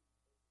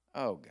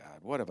 oh, God,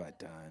 what have I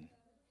done?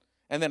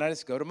 And then I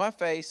just go to my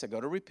face. I go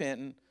to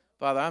repenting.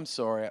 Father, I'm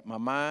sorry. My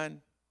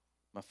mind,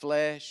 my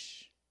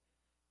flesh,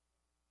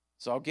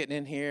 all getting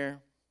in here.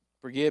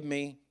 Forgive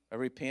me. I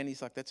repent.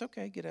 He's like, that's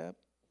okay. Get up.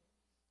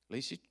 At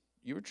least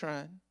you were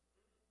trying.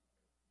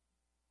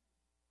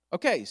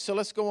 Okay, so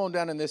let's go on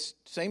down in this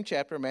same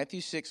chapter,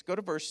 Matthew 6. Go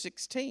to verse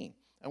 16.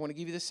 I want to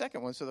give you the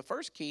second one. So the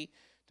first key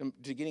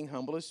to getting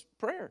humble is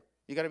prayer.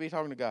 You got to be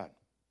talking to God.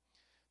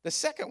 The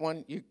second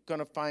one you're going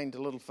to find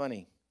a little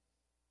funny.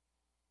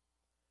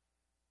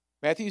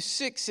 Matthew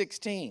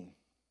 6:16.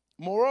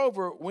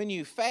 Moreover, when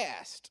you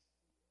fast,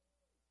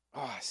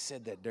 I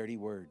said that dirty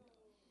word.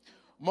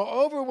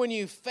 Moreover, when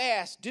you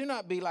fast, do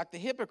not be like the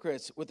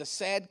hypocrites with a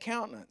sad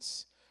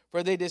countenance,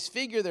 for they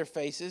disfigure their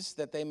faces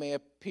that they may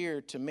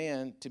appear to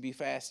men to be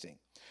fasting.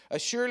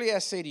 Assuredly, I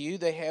say to you,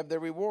 they have their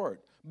reward.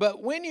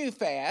 But when you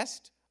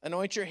fast,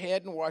 anoint your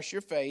head and wash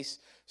your face,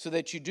 so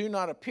that you do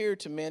not appear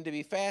to men to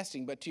be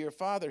fasting, but to your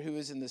Father who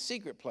is in the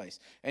secret place.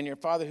 And your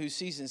Father who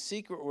sees in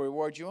secret will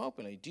reward you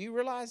openly. Do you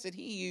realize that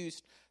he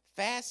used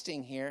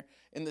fasting here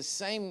in the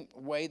same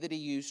way that he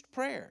used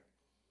prayer?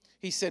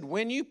 He said,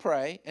 when you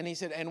pray, and he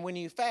said, and when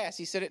you fast.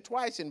 He said it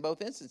twice in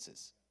both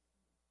instances.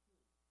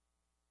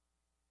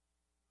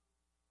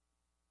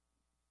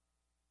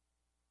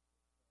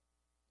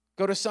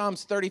 Go to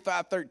Psalms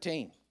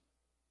 35:13.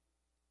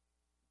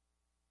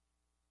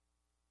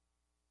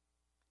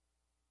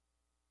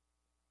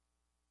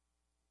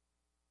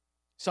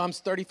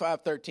 Psalms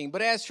 35:13.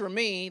 But as for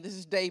me, this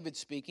is David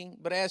speaking,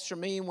 but as for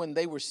me, when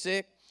they were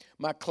sick,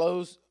 my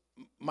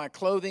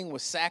clothing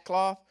was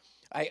sackcloth.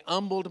 I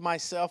humbled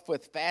myself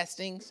with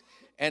fastings,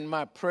 and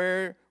my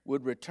prayer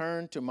would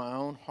return to my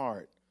own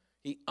heart.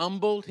 He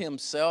humbled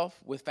himself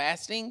with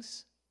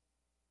fastings.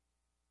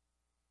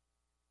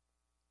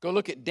 Go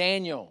look at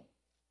Daniel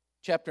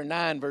chapter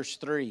 9, verse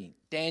 3.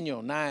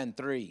 Daniel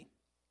 9:3.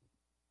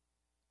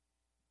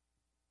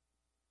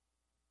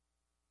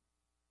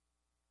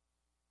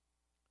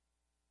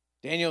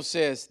 Daniel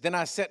says, then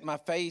I set my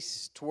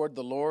face toward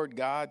the Lord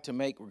God to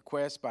make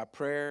requests by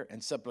prayer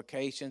and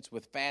supplications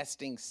with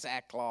fasting,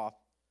 sackcloth,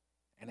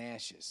 and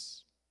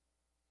ashes.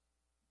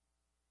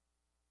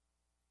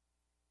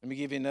 Let me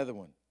give you another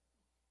one.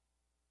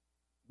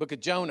 Book of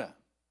Jonah.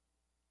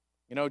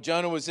 You know,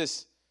 Jonah was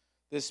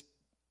this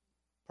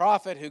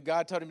prophet who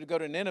God told him to go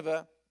to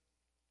Nineveh,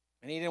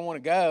 and he didn't want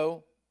to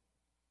go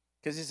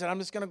because he said, I'm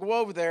just going to go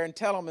over there and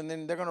tell them, and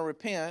then they're going to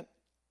repent.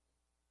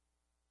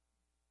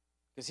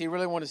 Because he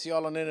really wanted to see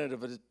all of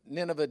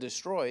Nineveh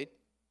destroyed.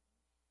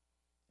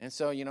 And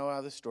so, you know how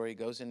the story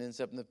goes, and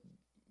ends up in the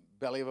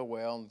belly of a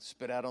whale and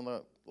spit out on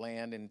the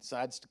land and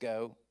decides to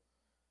go.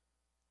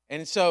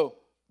 And so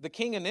the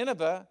king of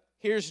Nineveh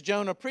hears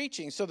Jonah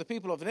preaching. So the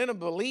people of Nineveh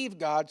believed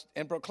God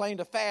and proclaimed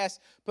a fast,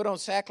 put on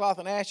sackcloth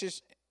and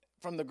ashes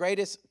from the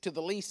greatest to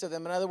the least of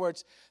them. In other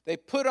words, they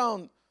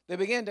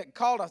began to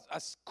call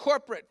a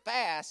corporate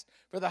fast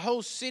for the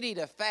whole city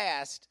to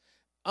fast,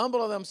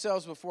 humble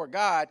themselves before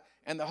God,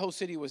 and the whole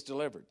city was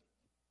delivered.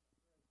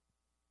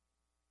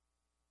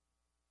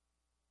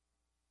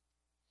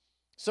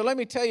 So let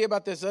me tell you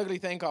about this ugly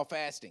thing called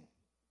fasting.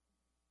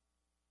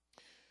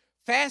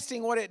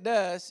 Fasting, what it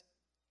does,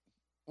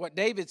 what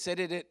David said,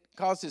 it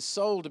caused his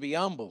soul to be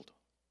humbled.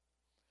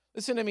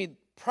 Listen to me,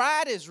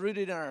 pride is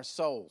rooted in our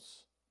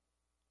souls.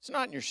 It's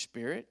not in your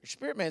spirit. Your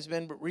spirit man has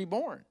been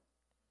reborn.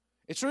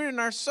 It's rooted in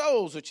our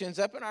souls, which ends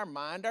up in our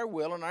mind, our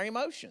will, and our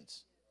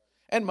emotions.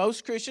 And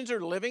most Christians are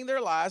living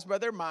their lives by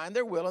their mind,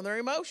 their will, and their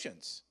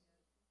emotions.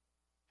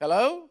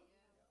 Hello?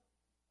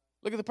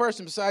 Look at the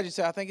person beside you and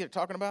say, I think they're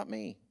talking about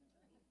me.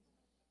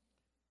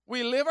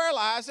 We live our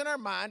lives in our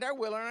mind, our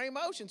will, and our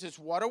emotions. It's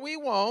what do we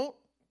want,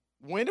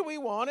 when do we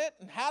want it,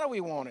 and how do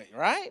we want it,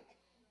 right?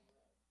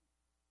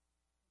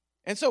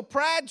 And so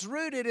pride's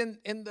rooted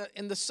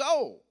in the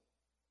soul.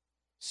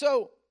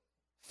 So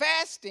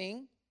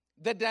fasting,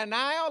 the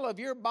denial of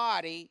your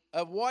body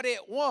of what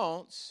it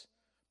wants,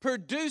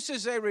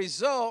 produces a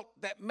result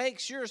that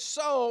makes your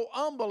soul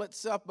humble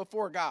itself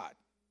before God.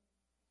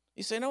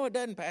 You say, no, it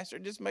doesn't, Pastor.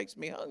 It just makes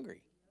me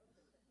hungry.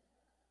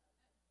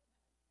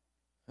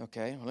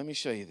 Okay, well, let me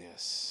show you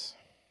this.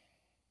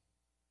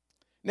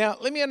 Now,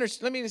 let me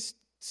just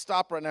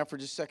stop right now for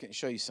just a second and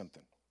show you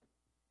something.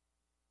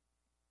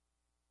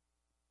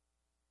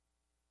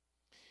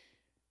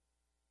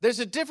 There's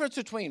a difference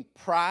between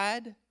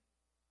pride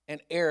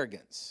and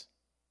arrogance.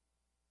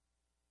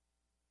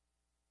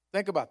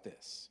 Think about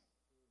this.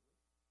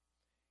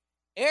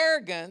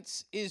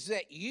 Arrogance is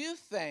that you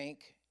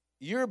think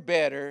you're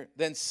better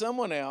than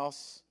someone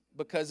else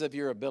because of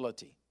your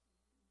ability.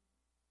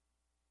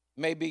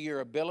 Maybe your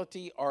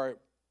ability or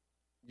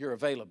your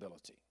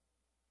availability,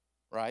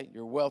 right?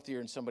 You're wealthier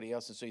than somebody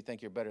else, and so you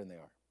think you're better than they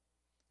are.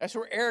 That's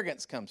where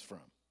arrogance comes from.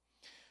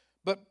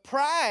 But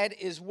pride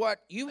is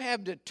what you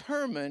have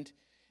determined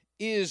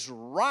is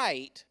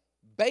right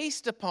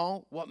based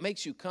upon what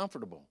makes you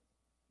comfortable.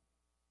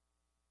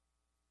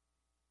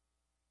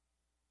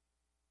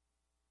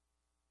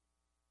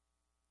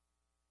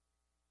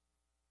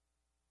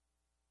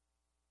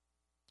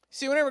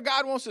 See, whenever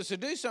God wants us to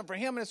do something for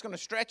him and it's going to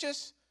stretch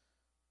us,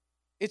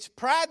 it's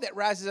pride that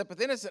rises up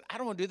within us that I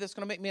don't want to do this. It's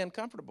going to make me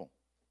uncomfortable.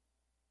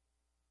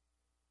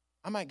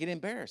 I might get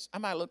embarrassed. I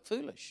might look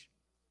foolish.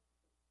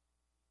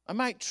 I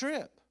might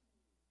trip.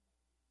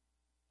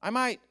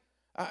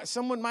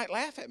 Someone might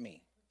laugh at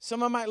me.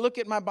 Someone might look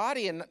at my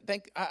body and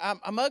think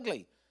I'm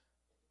ugly.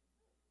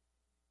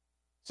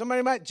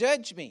 Somebody might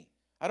judge me.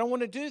 I don't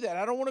want to do that.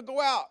 I don't want to go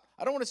out.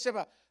 I don't want to step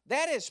out.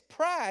 That is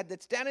pride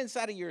that's down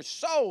inside of your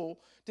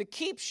soul that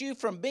keeps you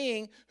from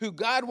being who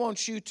God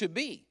wants you to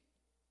be.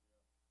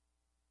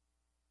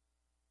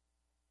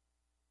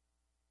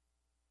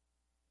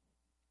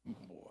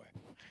 Boy,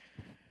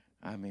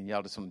 I mean,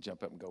 y'all just want to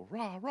jump up and go,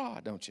 rah,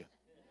 rah, don't you?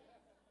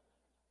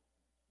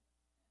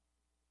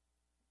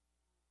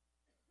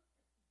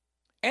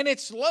 And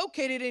it's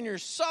located in your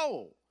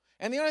soul.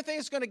 And the only thing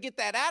that's going to get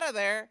that out of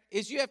there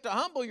is you have to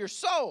humble your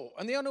soul.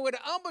 And the only way to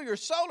humble your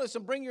soul is to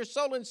bring your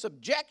soul in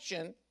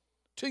subjection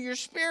to your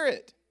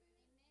spirit.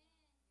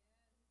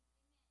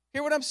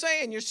 Hear what I'm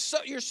saying? Your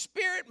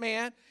spirit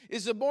man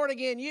is a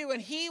born-again you,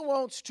 and he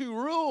wants to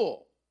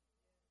rule.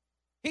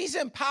 He's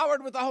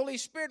empowered with the Holy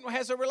Spirit and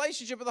has a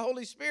relationship with the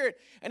Holy Spirit,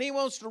 and he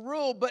wants to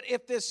rule. But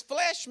if this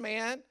flesh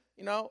man,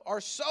 our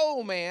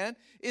soul man,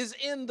 is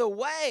in the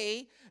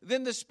way,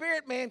 then the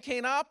spirit man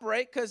can't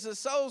operate because the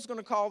soul's going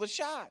to call the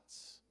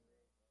shots.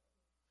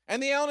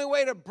 And the only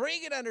way to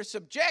bring it under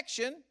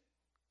subjection,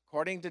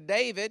 according to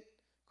David,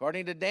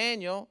 according to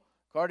Daniel,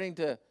 according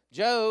to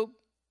Job,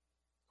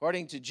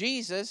 according to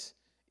Jesus,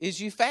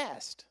 is you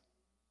fast.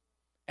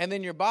 And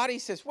then your body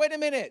says, wait a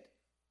minute,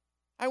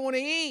 I want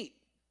to eat.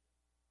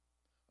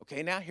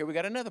 Okay, now here we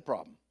got another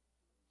problem.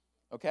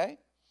 Okay?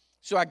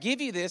 So I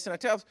give you this and I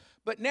tell you,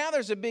 but now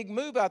there's a big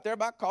move out there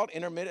called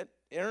intermittent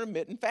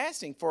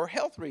fasting for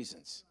health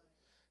reasons.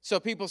 So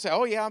people say,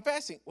 oh yeah, I'm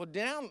fasting. Well,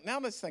 now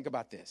let's think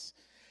about this.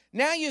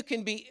 Now you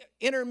can be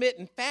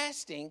intermittent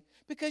fasting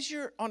because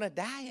you're on a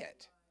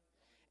diet.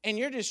 And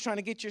you're just trying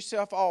to get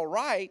yourself all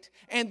right.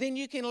 And then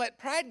you can let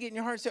pride get in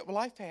your heart and say, well,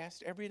 I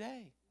fast every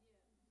day.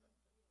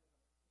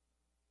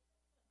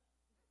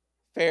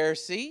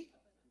 Pharisee.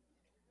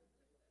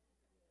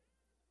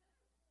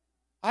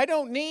 I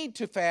don't need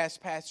to fast,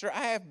 Pastor.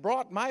 I have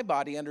brought my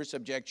body under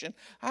subjection.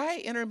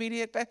 I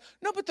intermediate fast.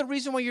 No, but the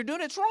reason why you're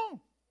doing it's wrong.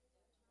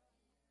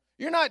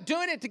 You're not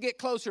doing it to get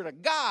closer to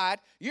God.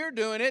 You're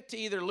doing it to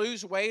either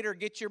lose weight or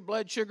get your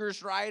blood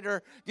sugars right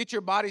or get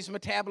your body's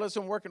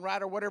metabolism working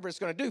right or whatever it's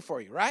going to do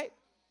for you, right?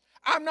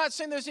 I'm not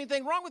saying there's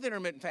anything wrong with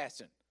intermittent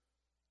fasting,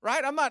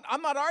 right? I'm not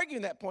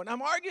arguing that point.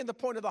 I'm arguing the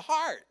point of the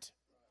heart.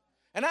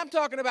 And I'm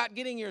talking about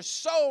getting your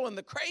soul and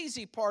the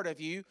crazy part of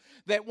you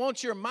that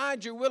wants your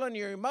mind, your will, and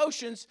your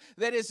emotions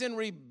that is in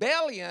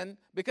rebellion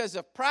because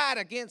of pride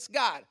against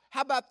God.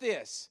 How about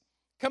this?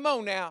 Come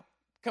on now.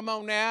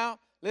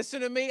 Listen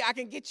to me. I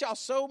can get y'all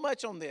so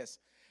much on this.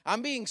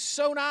 I'm being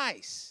so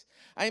nice.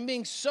 I'm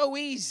being so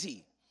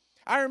easy.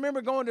 I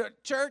remember going to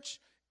church,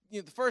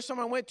 the first time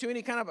I went to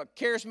any kind of a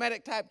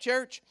charismatic type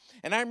church,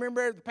 and I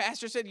remember the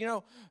pastor said,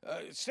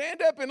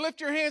 stand up and lift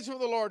your hands for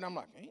the Lord. And I'm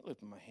like, I ain't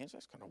lifting my hands.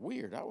 That's kind of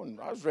weird. I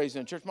was raised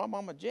in church. My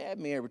mama jabbed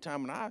me every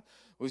time when I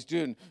was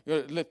doing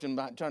lifting,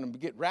 trying to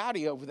get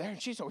rowdy over there.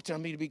 And she's always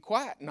telling me to be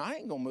quiet. And I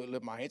ain't going to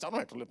lift my hands. I don't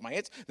have to lift my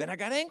hands. Then I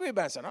got angry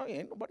about it. I said,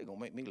 ain't nobody going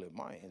to make me lift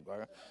my hands.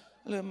 But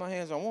I lift my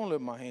hands. I won't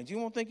lift my hands. You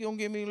won't think you're going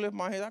to get me to lift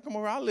my hands? I come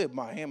over, I'll lift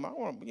my hand.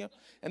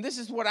 And this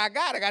is what I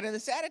got. I got in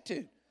this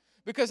attitude.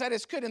 Because I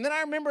just couldn't. And then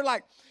I remember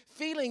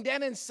feeling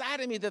down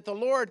inside of me that the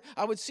Lord,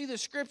 I would see the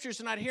scriptures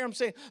and I'd hear them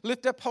say,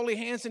 lift up holy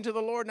hands into the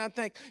Lord. And I'd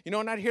think,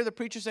 and I'd hear the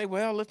preacher say,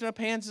 well, lifting up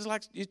hands is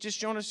like, it's just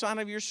showing a sign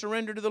of your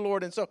surrender to the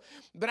Lord. And so,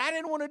 but I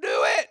didn't want to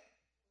do it.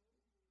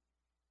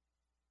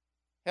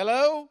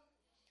 Hello?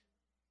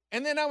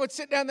 And then I would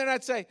sit down there and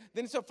I'd say,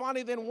 then so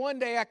finally, then one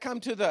day I come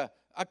to the,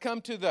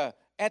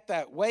 at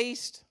that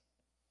waist.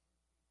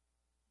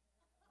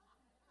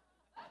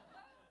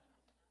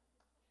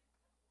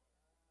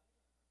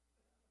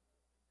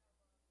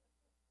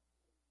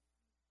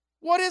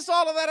 What is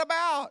all of that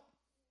about?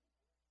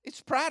 It's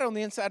pride on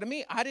the inside of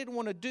me. I didn't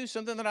want to do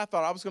something that I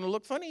thought I was going to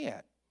look funny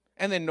at.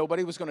 And then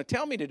nobody was going to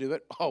tell me to do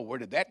it. Oh, where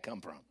did that come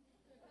from?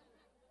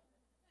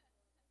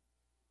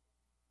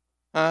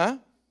 I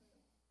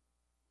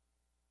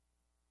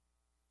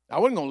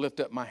wasn't going to lift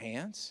up my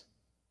hands.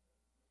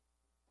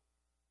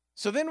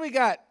 So then we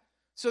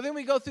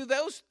go through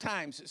those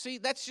times. See,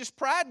 that's just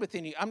pride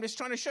within you. I'm just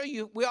trying to show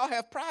you, we all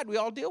have pride. We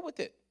all deal with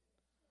it.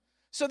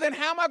 So then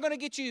how am I going to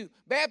get you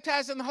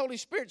baptized in the Holy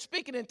Spirit,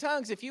 speaking in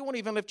tongues, if you won't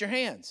even lift your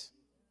hands?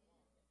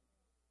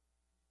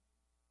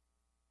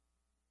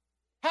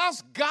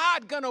 How's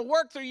God going to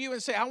work through you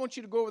and say, I want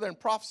you to go over there and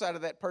prophesy to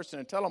that person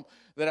and tell them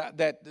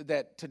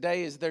that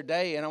today is their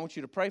day and I want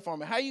you to pray for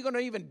them? How are you going to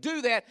even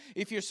do that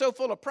if you're so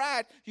full of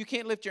pride you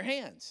can't lift your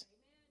hands?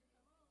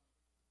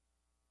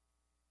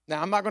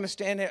 Now, I'm not going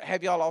to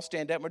have y'all all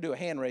stand up and do a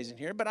hand raising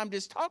here, but I'm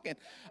just talking.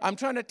 I'm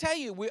trying to tell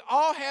you, we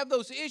all have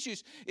those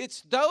issues.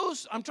 It's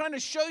those, I'm trying to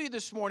show you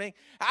this morning,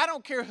 I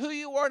don't care who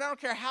you are, and I don't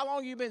care how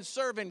long you've been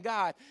serving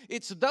God.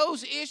 It's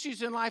those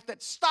issues in life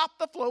that stop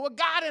the flow of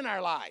God in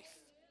our life.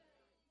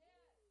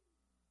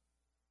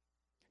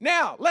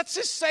 Now, let's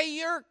just say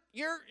you're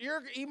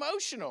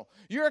emotional.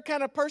 You're a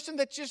kind of person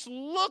that's just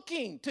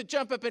looking to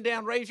jump up and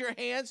down, raise your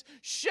hands,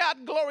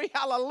 shout glory,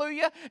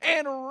 hallelujah,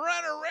 and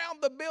run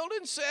around the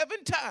building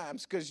 7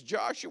 times because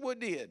Joshua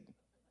did.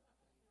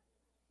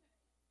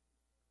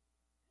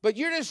 But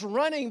you're just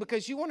running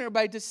because you want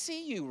everybody to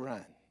see you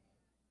run.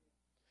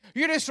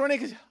 You're just running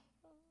because...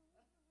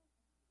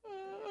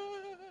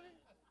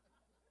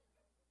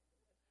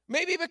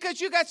 Maybe because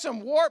you got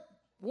some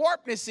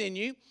warpness in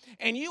you,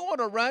 and you want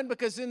to run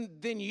because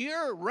then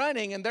you're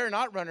running and they're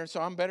not runners, so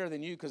I'm better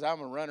than you because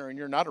I'm a runner and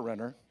you're not a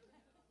runner.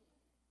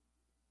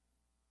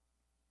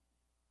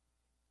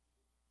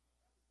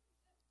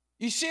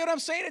 You see what I'm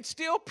saying? It's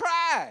still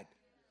pride.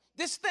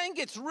 This thing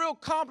gets real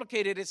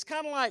complicated. It's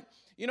kind of like,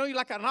 you're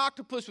like an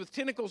octopus with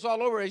tentacles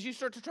all over. As you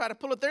start to try to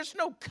pull it, there's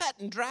no cut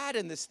and dried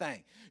in this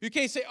thing. You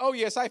can't say, oh,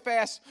 yes, I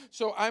fast,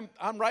 so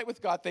I'm right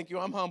with God. Thank you,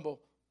 I'm humble.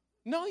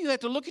 No, you have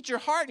to look at your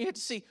heart and you have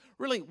to see,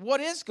 really, what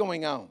is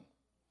going on?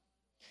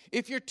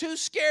 If you're too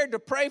scared to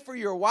pray for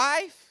your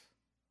wife,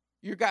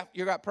 you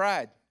got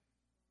pride.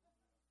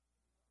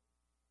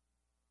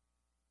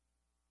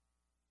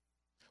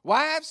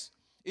 Wives,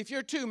 if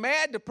you're too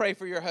mad to pray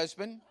for your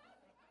husband,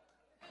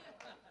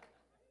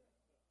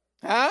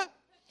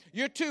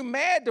 You're too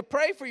mad to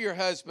pray for your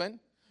husband.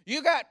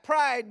 You got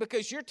pride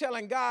because you're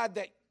telling God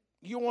that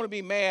you want to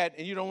be mad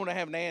and you don't want to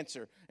have an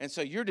answer. And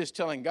so you're just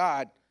telling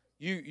God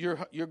you're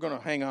going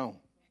to hang on.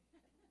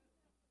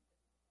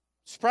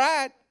 It's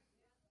pride.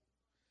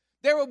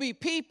 There will be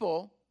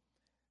people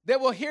that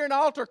will hear an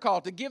altar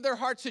call to give their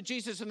hearts to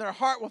Jesus, and their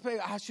heart will say,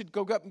 I should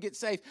go up and get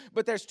saved.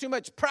 But there's too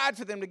much pride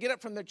for them to get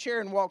up from their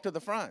chair and walk to the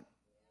front.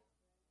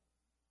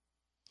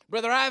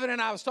 Brother Ivan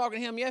and I was talking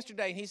to him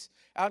yesterday, and he's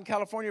out in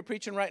California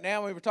preaching right now.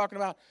 And we were talking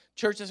about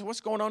churches. I said,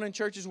 what's going on in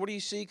churches? What do you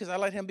see? Because I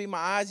let him be my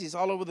eyes. He's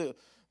all over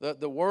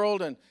the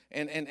world.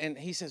 And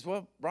he says,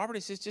 well, Robert,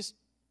 he says, just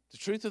the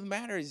truth of the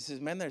matter. He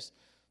says, man, there's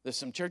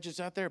some churches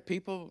out there,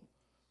 people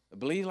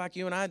believe like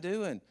you and I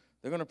do, and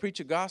they're going to preach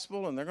a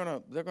gospel, and they're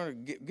going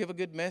to give a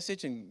good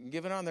message and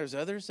give it on. There's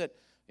others that,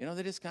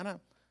 they just kind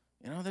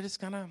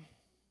of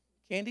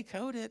candy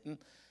coat it,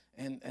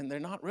 and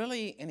they're not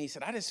really. And he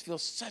said, I just feel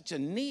such a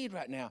need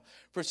right now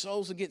for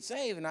souls to get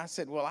saved. And I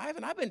said, well,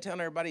 Ivan, I've been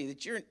telling everybody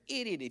that you're an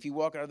idiot if you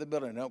walk out of the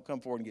building and don't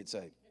come forward and get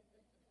saved.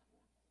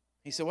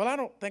 He said, well, I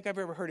don't think I've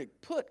ever heard it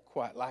put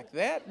quite like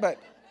that, but.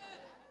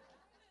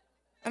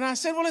 And I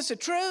said, well, it's the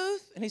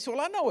truth. And he said,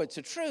 well, I know it's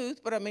the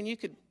truth, but I mean, you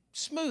could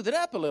smooth it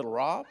up a little,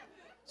 Rob. I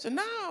said,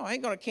 no, I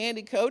ain't going to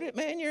candy coat it.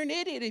 Man, you're an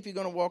idiot if you're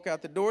going to walk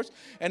out the doors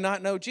and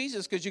not know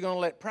Jesus because you're going to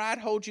let pride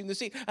hold you in the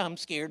seat. I'm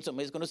scared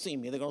somebody's going to see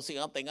me. They're going to see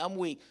I think I'm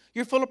weak.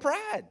 You're full of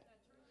pride.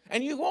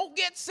 And you won't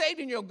get saved,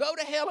 and you'll go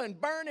to hell and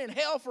burn in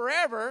hell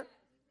forever.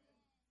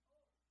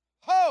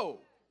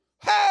 Ho!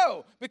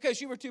 Because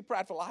you were too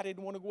prideful. I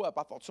didn't want to go up.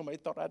 I thought somebody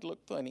thought I'd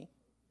look funny.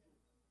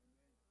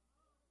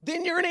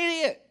 Then you're an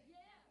idiot.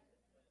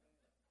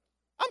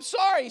 I'm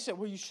sorry. He said,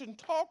 well, you shouldn't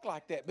talk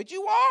like that. But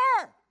you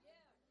are.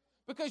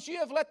 Because you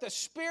have let the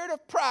spirit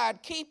of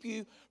pride keep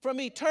you from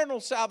eternal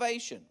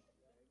salvation.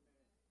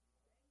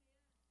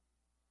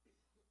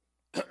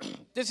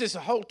 This is a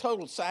whole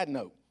total side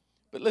note.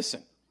 But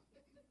listen.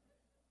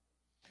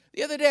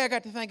 The other day I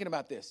got to thinking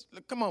about this.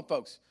 Look, come on,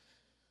 folks.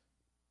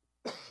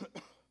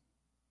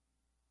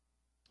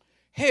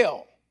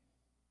 Hell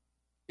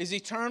is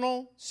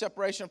eternal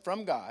separation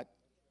from God.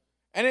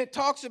 And it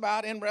talks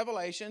about in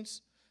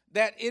Revelations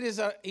that it is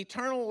an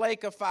eternal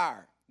lake of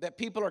fire that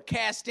people are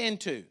cast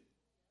into.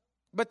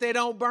 But they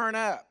don't burn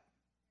up.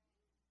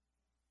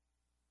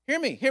 Hear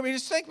me.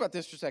 Just think about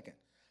this for a second.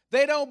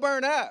 They don't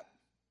burn up.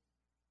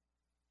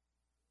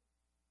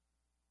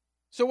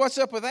 So what's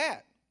up with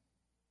that?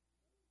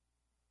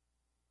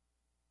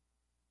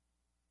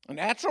 A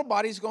natural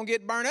body's going to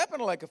get burned up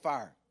in a lake of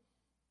fire.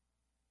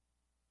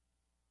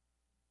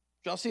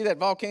 Did y'all see that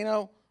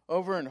volcano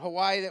over in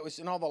Hawaii that was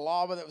in all the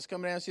lava that was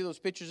coming down? See those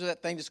pictures of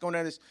that thing just going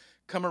down, just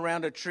come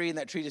around a tree, and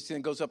that tree just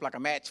goes up like a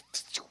match.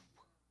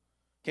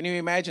 Can you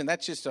imagine?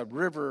 That's just a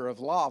river of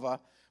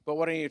lava. But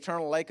what an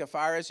eternal lake of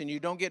fire is, and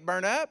you don't get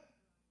burned up?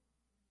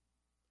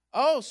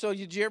 Oh, so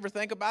did you ever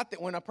think about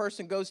that when a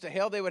person goes to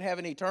hell, they would have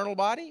an eternal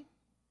body?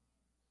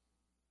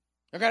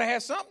 They're going to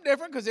have something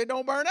different because they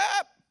don't burn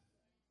up.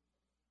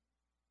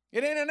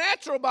 It ain't a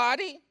natural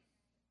body.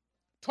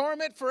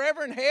 Torment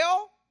forever in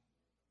hell.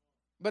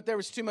 But there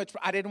was too much.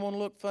 I didn't want to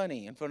look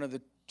funny in front of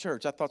the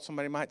church. I thought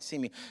somebody might see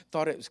me.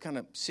 Thought it was kind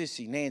of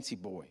sissy, Nancy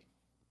boy.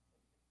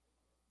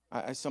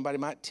 Somebody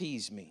might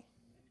tease me.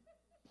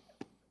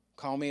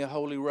 Call me a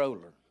holy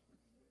roller.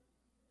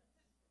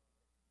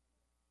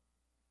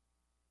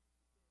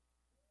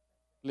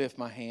 Lift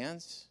my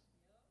hands.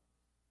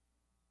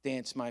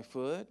 Dance my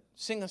foot.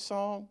 Sing a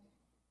song.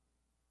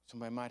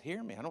 Somebody might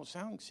hear me. I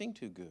don't sing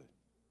too good.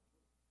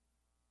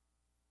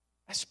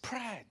 That's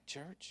pride,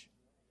 church.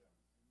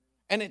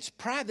 And it's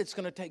pride that's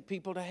going to take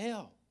people to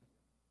hell.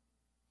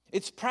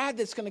 It's pride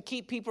that's going to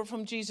keep people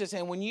from Jesus.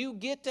 And when you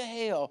get to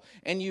hell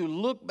and you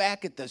look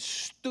back at the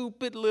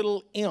stupid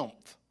little imp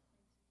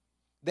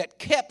that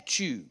kept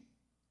you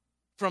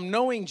from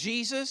knowing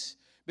Jesus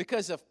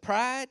because of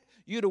pride,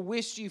 you'd have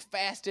wished you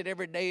fasted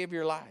every day of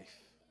your life.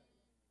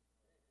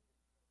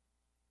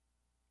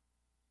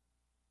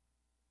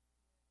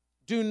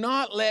 Do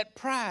not let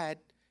pride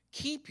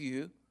keep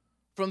you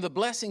from the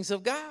blessings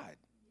of God.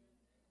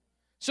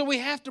 So we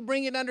have to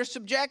bring it under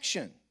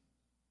subjection.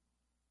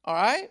 All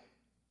right?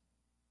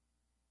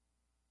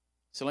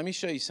 So let me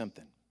show you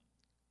something.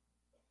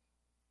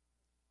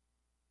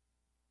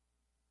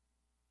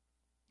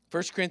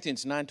 1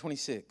 Corinthians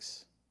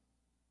 9:26.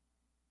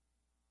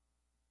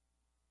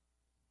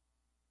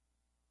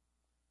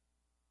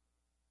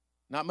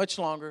 Not much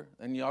longer,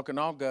 and y'all can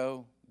all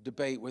go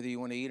debate whether you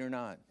want to eat or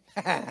not.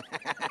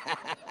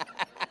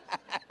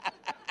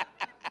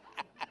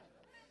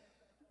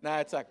 Nah,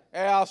 it's like,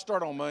 hey, I'll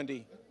start on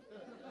Monday.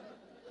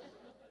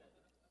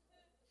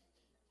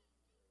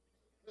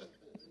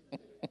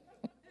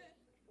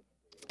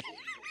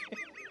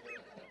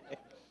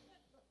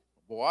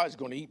 Boy, I was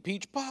going to eat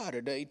peach pie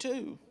today,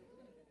 too.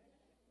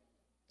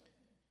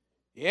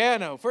 Yeah,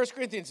 no. 1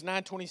 Corinthians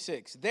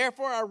 9:26.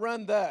 Therefore I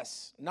run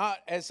thus, not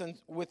as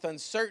with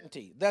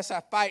uncertainty. Thus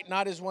I fight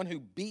not as one who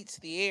beats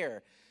the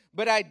air,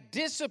 but I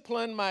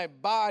discipline my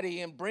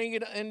body and bring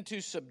it into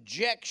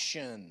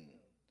subjection,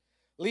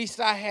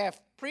 lest I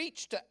have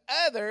preached to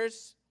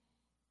others,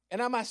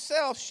 and I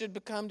myself should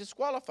become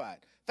disqualified.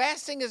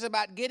 Fasting is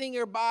about getting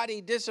your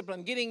body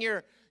disciplined, getting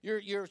your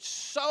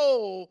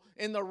soul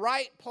in the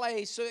right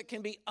place so it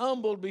can be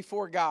humbled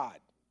before God.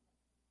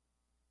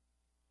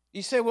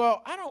 You say,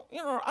 well, I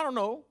don't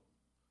know.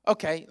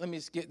 Okay, let me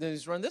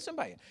just run this one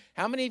by you.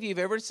 How many of you have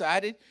ever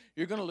decided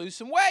you're going to lose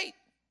some weight?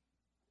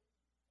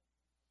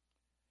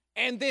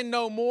 And then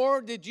no more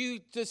did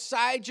you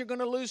decide you're going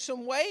to lose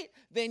some weight,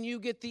 then you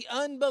get the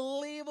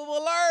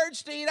unbelievable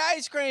urge to eat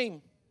ice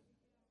cream.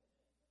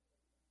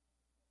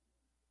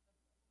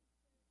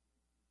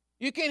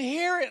 You can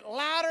hear it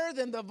louder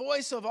than the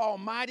voice of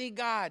Almighty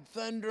God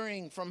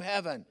thundering from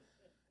heaven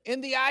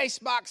in the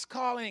icebox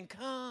calling,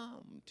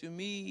 come to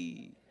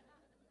me,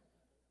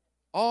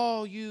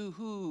 all you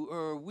who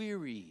are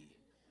weary,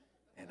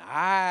 and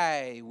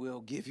I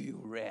will give you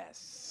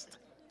rest.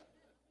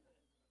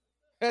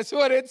 That's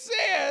what it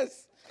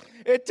says.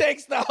 It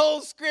takes the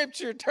whole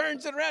scripture,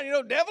 turns it around. You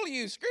know, devil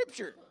used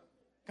scripture.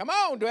 Come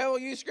on, devil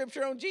used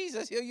scripture on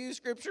Jesus. He'll use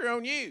scripture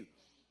on you.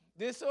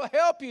 This will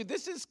help you.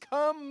 This is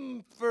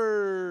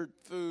comfort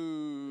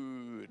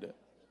food.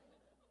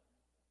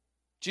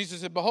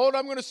 Jesus said, behold,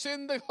 I'm going to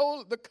send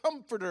the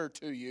comforter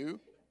to you.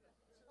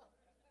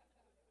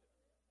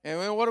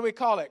 And what do we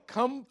call it?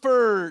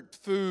 Comfort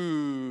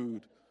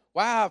food.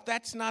 Wow, if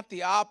that's not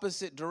the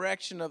opposite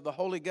direction of the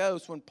Holy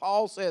Ghost when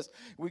Paul says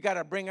we got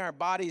to bring our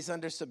bodies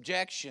under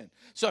subjection.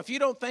 So if you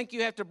don't think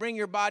you have to bring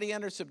your body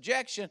under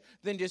subjection,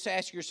 then just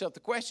ask yourself the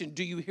question,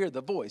 do you hear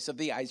the voice of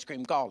the ice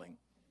cream calling?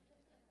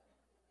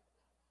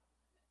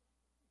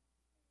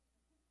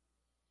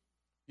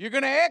 You're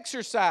going to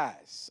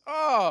exercise.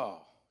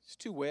 Oh, it's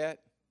too wet.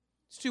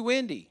 It's too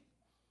windy.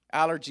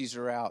 Allergies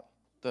are out.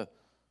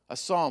 I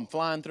saw them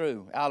flying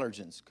through.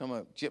 Allergens come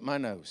up, chip my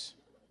nose.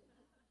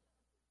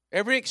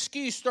 Every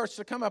excuse starts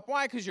to come up.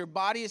 Why? Because your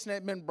body has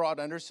not been brought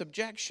under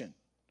subjection.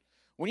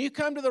 When you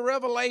come to the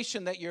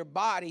revelation that your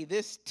body,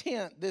 this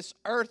tent, this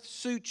earth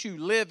suit you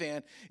live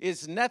in,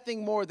 is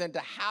nothing more than to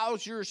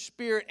house your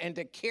spirit and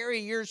to carry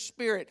your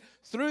spirit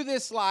through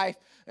this life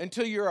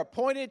until your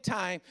appointed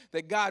time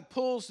that God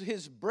pulls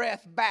his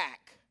breath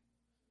back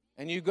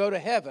and you go to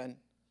heaven,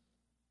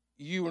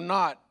 you are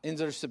not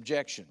under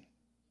subjection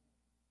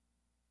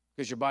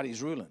because your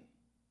body's ruling.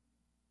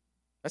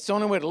 That's the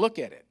only way to look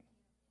at it.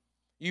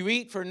 You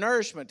eat for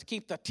nourishment to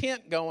keep the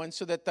tent going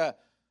so that the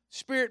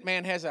spirit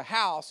man has a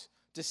house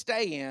to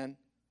stay in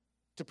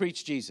to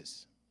preach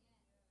Jesus.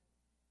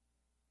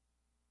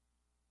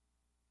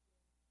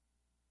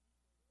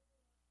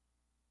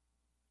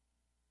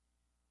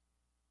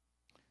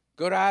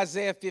 Go to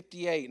Isaiah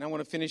 58, and I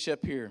want to finish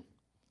up here.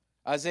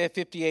 Isaiah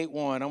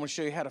 58:1. I want to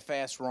show you how to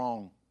fast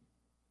wrong.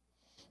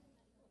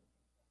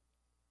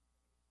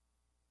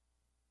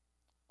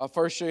 I'll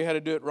first show you how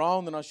to do it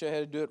wrong, then I'll show you how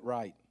to do it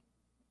right.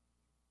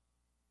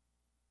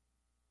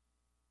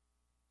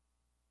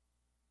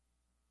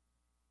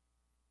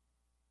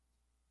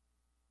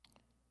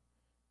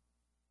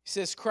 He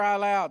says, cry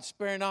aloud,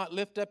 spare not,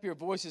 lift up your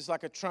voices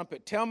like a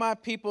trumpet. Tell my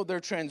people their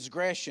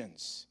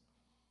transgressions,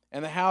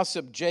 and the house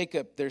of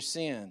Jacob their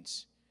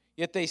sins.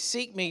 Yet they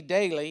seek me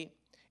daily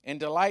and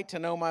delight to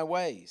know my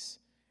ways,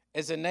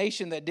 as a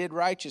nation that did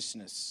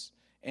righteousness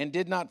and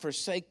did not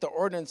forsake the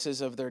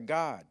ordinances of their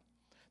God.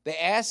 They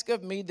ask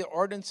of me the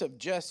ordinance of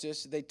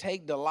justice. They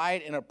take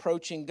delight in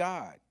approaching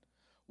God.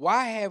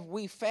 Why have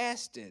we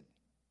fasted,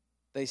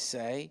 they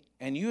say,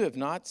 and you have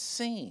not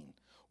seen?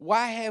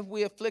 Why have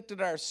we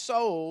afflicted our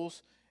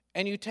souls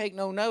and you take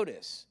no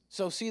notice?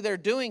 So see, they're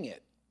doing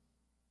it.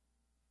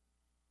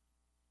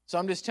 So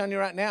I'm just telling you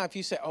right now, if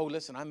you say, oh,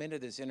 listen, I'm into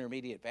this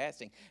intermediate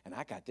fasting, and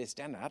I got this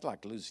down, and I'd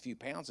like to lose a few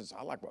pounds, and so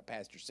I like what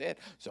Pastor said,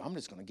 so I'm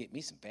just going to get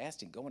me some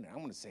fasting going, and I'm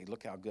going to say,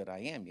 look how good I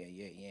am.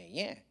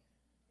 Yeah.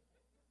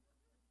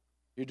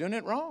 You're doing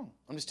it wrong.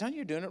 I'm just telling you,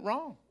 you're doing it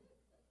wrong.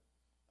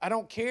 I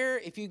don't care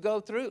if you go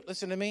through.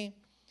 Listen to me.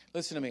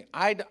 Listen to me.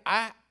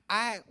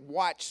 I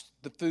watch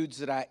the foods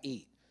that I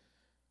eat.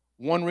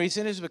 One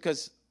reason is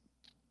because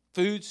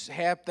foods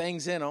have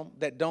things in them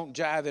that don't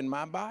jive in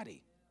my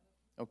body.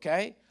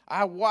 Okay?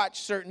 I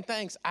watch certain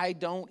things. I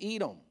don't eat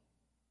them.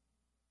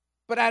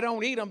 But I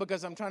don't eat them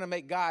because I'm trying to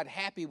make God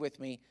happy with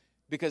me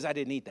because I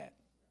didn't eat that.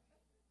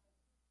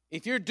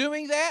 If you're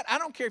doing that, I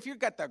don't care if you've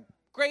got the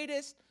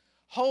greatest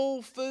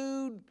whole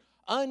food,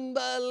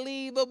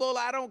 unbelievable,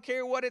 I don't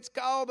care what it's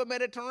called, the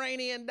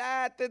Mediterranean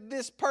diet,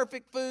 this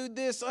perfect food,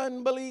 this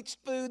unbleached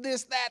food,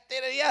 this, that,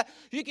 yeah.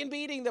 You can be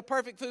eating the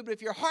perfect food, but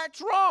if your heart's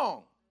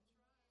wrong,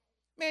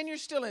 man, you're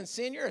still in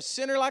sin. You're a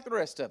sinner like the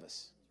rest of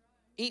us.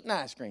 Eating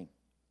ice cream.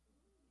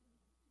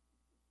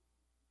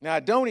 Now, I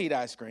don't eat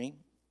ice cream,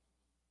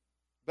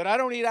 but I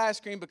don't eat ice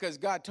cream because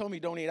God told me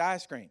don't eat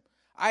ice cream.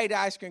 I eat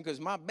ice cream because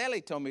my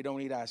belly told me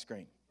don't eat ice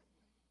cream.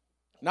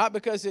 Not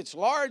because it's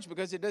large,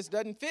 because it just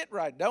doesn't fit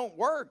right. Don't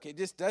work. It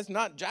just does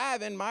not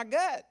jive in my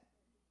gut.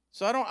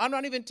 So I'm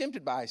not even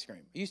tempted by ice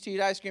cream. I used to eat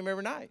ice cream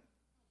every night.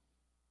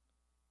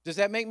 Does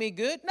that make me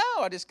good?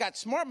 No, I just got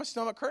smart. My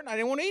stomach hurt and I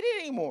didn't want to eat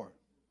it anymore.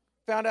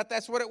 Found out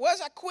that's what it was.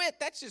 I quit.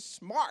 That's just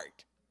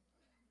smart.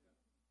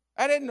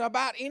 I didn't know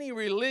about any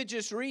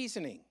religious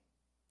reasoning.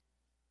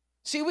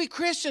 See, we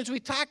Christians,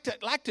 we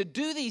like to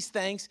do these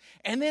things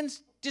and then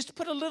just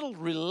put a little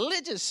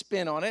religious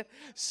spin on it,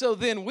 so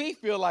then we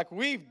feel like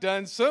we've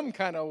done some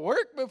kind of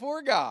work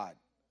before God.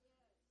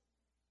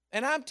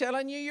 And I'm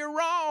telling you, you're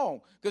wrong.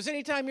 Because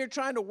anytime you're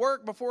trying to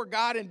work before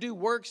God and do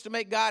works to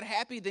make God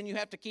happy, then you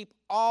have to keep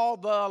all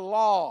the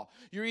law.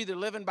 You're either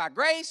living by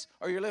grace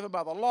or you're living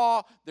by the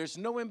law. There's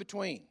no in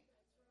between.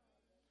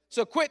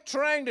 So quit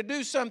trying to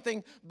do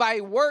something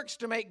by works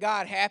to make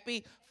God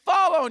happy.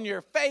 Fall on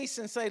your face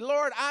and say,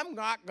 Lord, I'm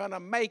not going to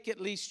make it,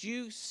 least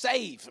you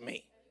save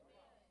me.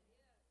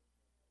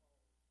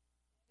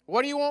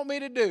 What do you want me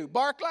to do?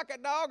 Bark like a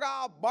dog?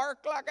 I'll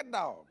bark like a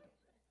dog.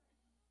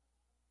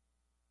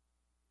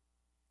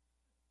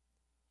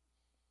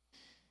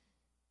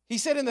 He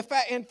said,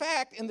 in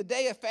fact, in the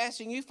day of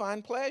fasting, you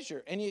find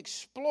pleasure, and you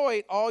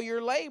exploit all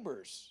your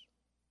labors.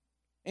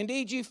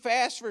 Indeed, you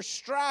fast for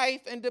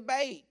strife and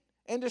debate,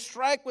 and to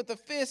strike with the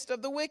fist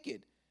of the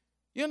wicked.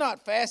 You'll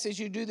not fast as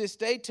you do this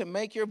day to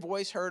make your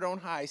voice heard on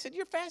high. He said,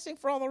 you're fasting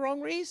for all the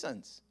wrong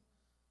reasons.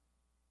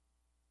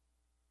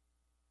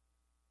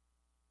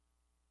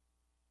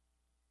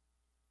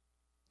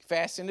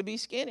 Fasting to be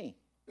skinny.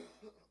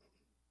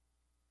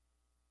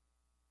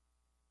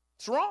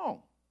 It's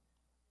wrong.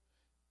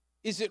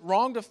 Is it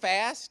wrong to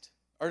fast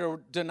or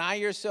to deny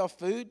yourself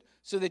food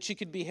so that you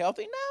could be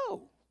healthy?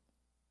 No.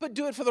 But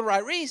do it for the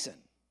right reason.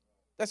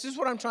 That's just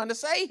what I'm trying to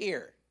say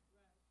here.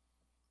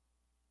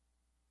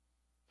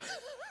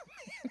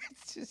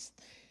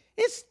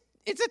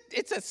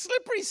 It's a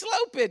slippery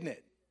slope, isn't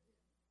it?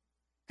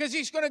 Because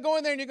you're going to go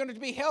in there and you're going to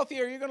be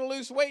healthier, you're going to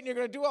lose weight, and you're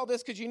going to do all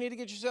this because you need to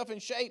get yourself in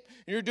shape,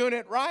 and you're doing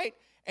it right.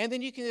 And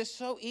then you can just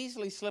so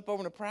easily slip over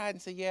into pride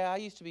and say, yeah, I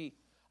used to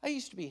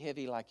be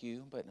heavy like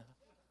you, but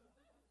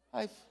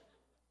I've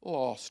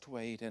lost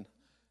weight, and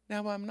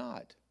now I'm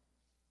not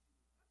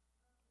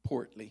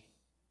portly.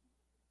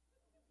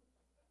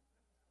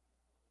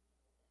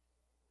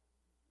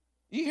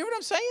 You hear what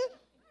I'm saying?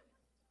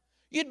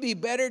 You'd be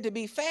better to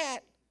be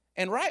fat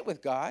and right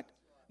with God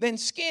than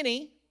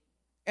skinny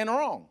and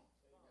wrong.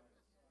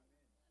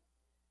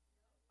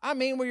 I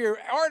mean, where your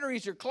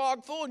arteries are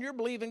clogged full and you're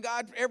believing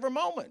God for every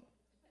moment.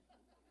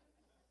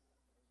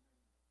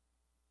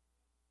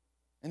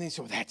 And then you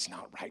say, well, that's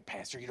not right,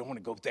 Pastor. You don't want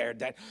to go there,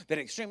 that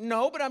extreme.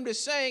 No, but I'm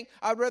just saying,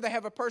 I'd rather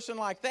have a person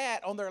like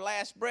that on their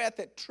last breath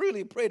that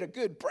truly prayed a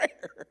good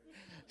prayer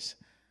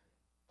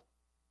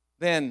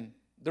than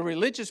the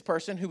religious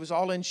person who was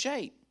all in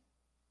shape.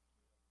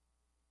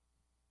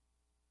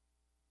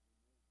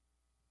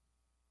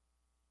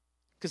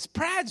 Because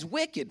pride's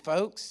wicked,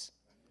 folks.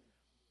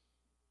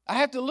 I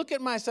have to look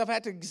at myself. I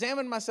have to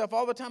examine myself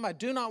all the time. I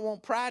do not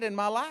want pride in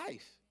my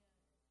life.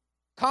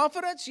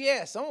 Confidence?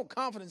 Yes, I want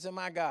confidence in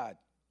my God.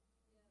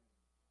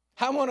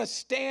 I want to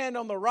stand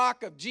on the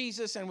rock of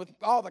Jesus and with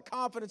all the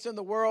confidence in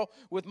the world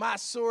with my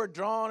sword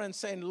drawn and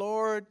saying,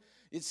 Lord,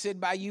 it said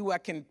by you I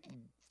can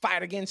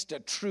fight against a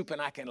troop and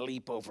I can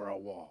leap over a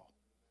wall.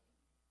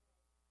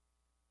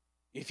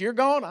 If you're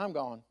gone, I'm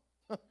gone.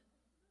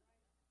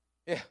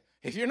 Yeah.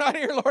 If you're not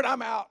here, Lord,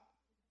 I'm out.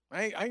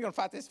 I ain't going to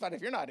fight this fight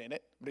if you're not in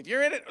it. But if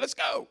you're in it, let's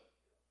go.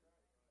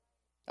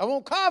 I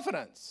want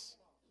confidence.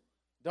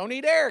 Don't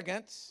need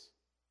arrogance.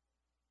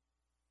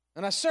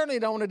 And I certainly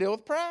don't want to deal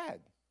with pride.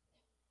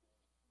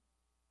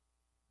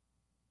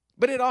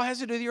 But it all has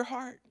to do with your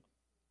heart.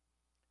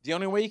 The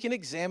only way you can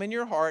examine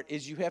your heart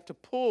is you have to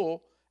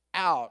pull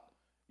out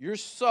your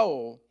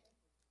soul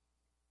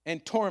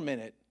and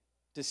torment it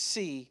to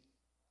see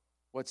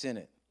what's in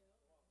it.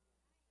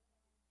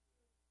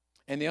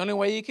 And the only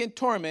way you can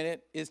torment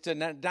it is to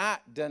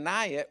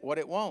deny it what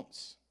it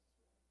wants.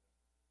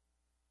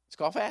 It's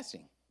called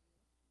fasting.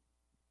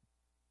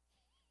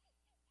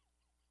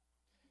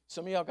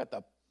 Some of y'all got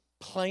the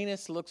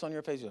plainest looks on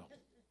your face. You go,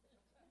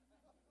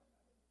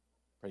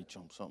 preach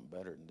on something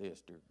better than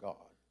this, dear God.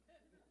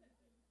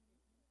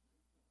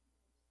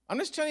 I'm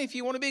just telling you, if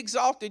you want to be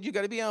exalted, you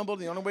got to be humble.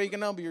 The only way you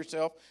can humble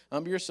yourself,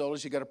 humble your soul,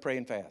 is you got to pray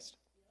and fast.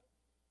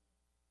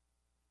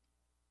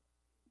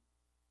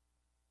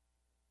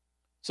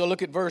 So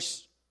look at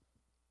verse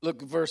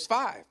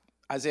 5,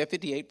 Isaiah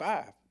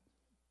 58:5.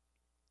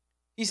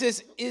 He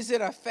says, is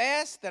it a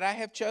fast that I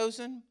have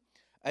chosen?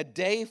 A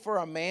day for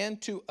a man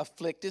to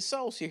afflict his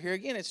soul. See, here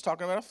again, it's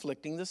talking about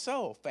afflicting the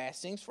soul.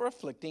 Fasting's for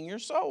afflicting your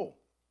soul.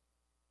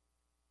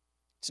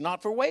 It's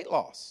not for weight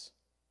loss.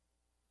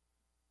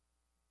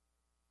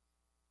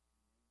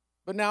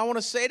 But now I want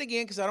to say it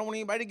again because I don't want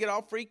anybody to get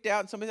all freaked out.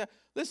 And somebody says,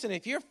 listen,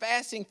 if you're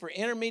fasting for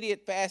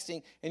intermediate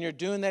fasting and you're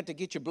doing that to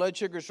get your blood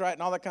sugars right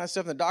and all that kind of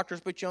stuff, and the doctors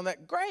put you on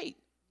that, great.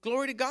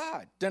 Glory to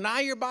God.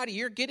 Deny your body.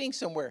 You're getting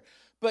somewhere.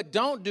 But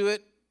don't do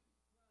it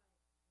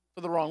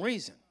for the wrong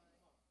reason.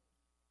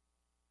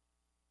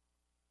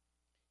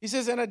 He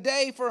says, in a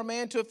day for a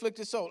man to afflict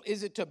his soul,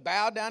 is it to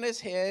bow down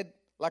his head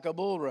like a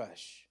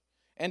bulrush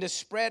and to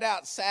spread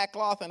out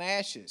sackcloth and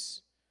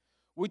ashes?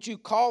 Would you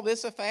call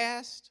this a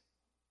fast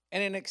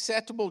and an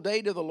acceptable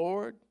day to the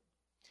Lord?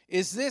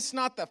 Is this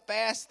not the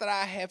fast that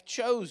I have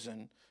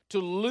chosen, to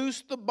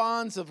loose the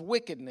bonds of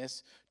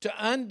wickedness, to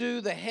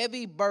undo the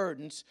heavy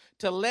burdens,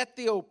 to let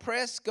the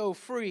oppressed go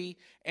free,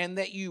 and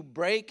that you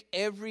break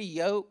every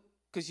yoke?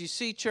 Because you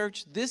see,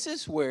 church, this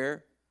is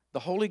where the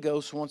Holy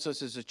Ghost wants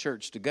us as a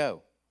church to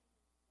go.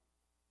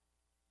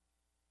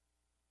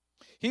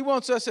 He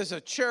wants us as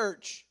a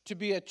church to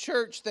be a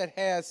church that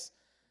has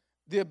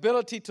the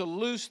ability to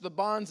loose the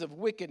bonds of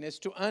wickedness,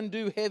 to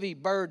undo heavy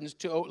burdens,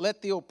 to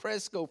let the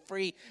oppressed go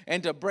free,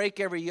 and to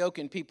break every yoke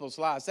in people's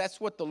lives. That's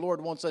what the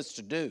Lord wants us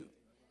to do.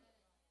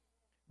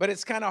 But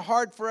it's kind of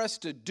hard for us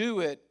to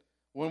do it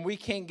when we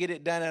can't get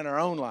it done in our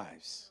own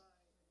lives.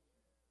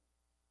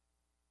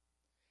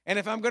 And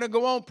if I'm going to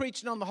go on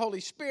preaching on the Holy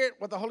Spirit,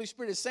 what the Holy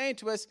Spirit is saying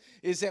to us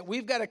is that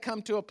we've got to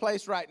come to a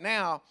place right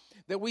now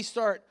that we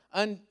start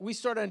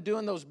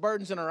undoing those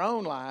burdens in our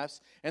own lives.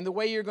 And the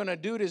way you're going to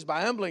do it is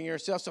by humbling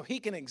yourself so He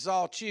can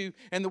exalt you.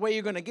 And the way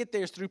you're going to get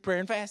there is through prayer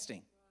and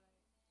fasting.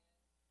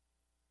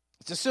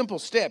 It's a simple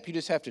step. You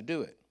just have to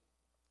do it.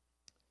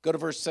 Go to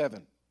verse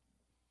 7.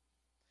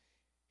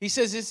 He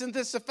says, isn't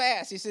this a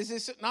fast? He says,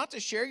 is it not to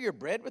share your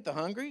bread with the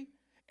hungry?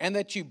 And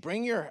that you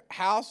bring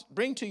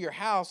to your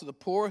house the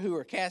poor who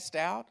are cast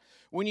out?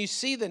 When you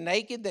see the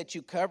naked, that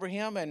you cover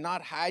him and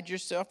not hide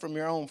yourself from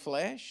your own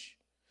flesh?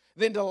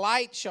 Then the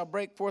light shall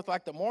break forth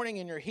like the morning,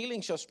 and your healing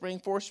shall spring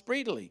forth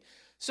speedily.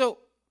 So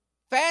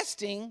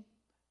fasting,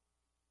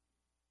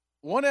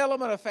 one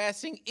element of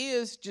fasting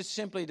is just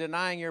simply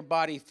denying your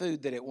body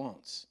food that it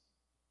wants.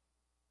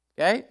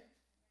 Okay?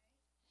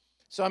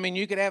 So, I mean,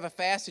 you could have a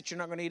fast that you're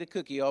not going to eat a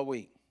cookie all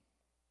week.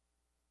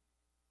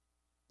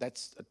 That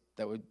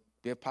would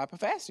be a type of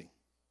fasting,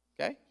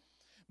 okay?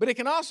 But it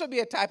can also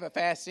be a type of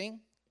fasting,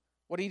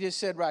 what he just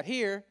said right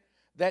here,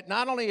 that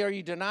not only are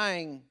you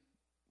denying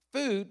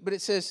food, but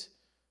it says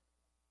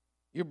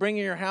you're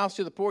bringing your house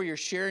to the poor, you're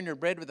sharing your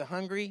bread with the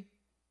hungry.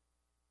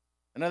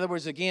 In other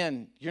words,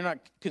 again, you're not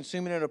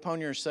consuming it upon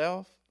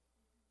yourself.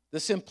 The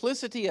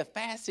simplicity of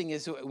fasting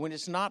is when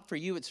it's not for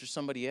you, it's for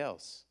somebody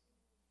else.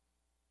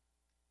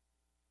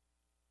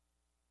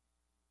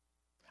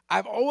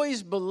 I've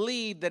always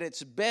believed that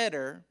it's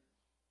better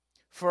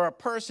for a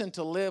person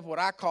to live what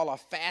I call a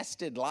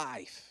fasted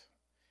life.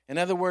 In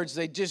other words,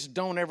 they just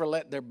don't ever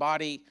let their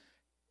body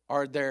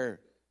or their,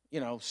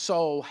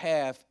 soul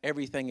have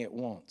everything it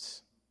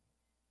wants.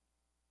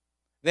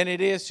 Than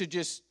it is to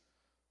just,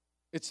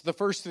 it's the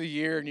first of the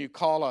year and you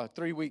call a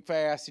 3-week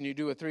fast and you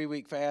do a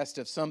 3-week fast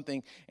of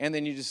something and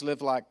then you just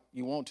live like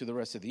you want to the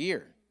rest of the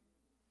year.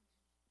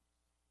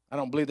 I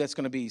don't believe that's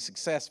going to be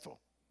successful.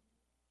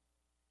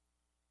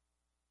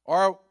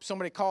 Or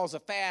somebody calls a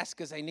fast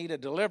because they need a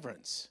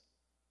deliverance.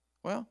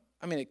 Well,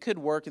 I mean, it could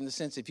work in the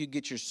sense if you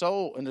get your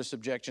soul under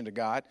subjection to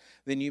God,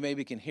 then you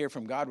maybe can hear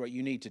from God what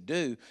you need to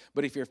do.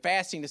 But if you're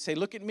fasting to say,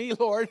 look at me,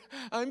 Lord,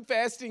 I'm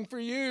fasting for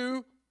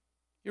you,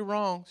 you're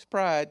wrong. It's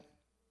pride.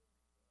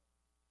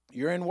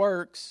 You're in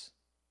works.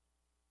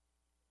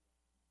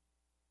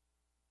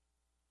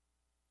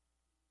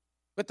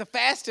 But the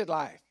fasted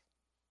life,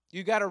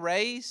 you got a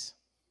raise,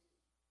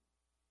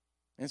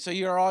 and so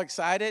you're all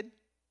excited.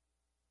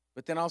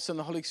 But then all of a sudden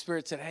the Holy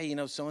Spirit said, hey,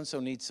 so-and-so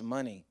needs some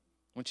money.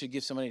 I want you to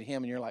give some money to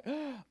him. And you're like,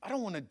 I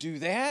don't want to do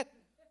that.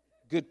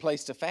 Good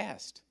place to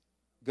fast.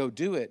 Go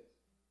do it.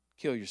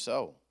 Kill your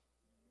soul.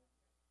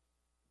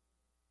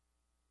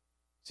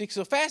 See,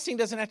 so fasting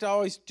doesn't have to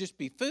always just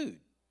be food.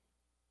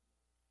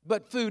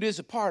 But food is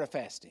a part of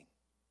fasting.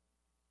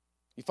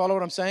 You follow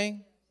what I'm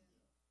saying?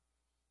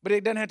 But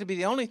it doesn't have to be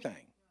the only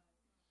thing.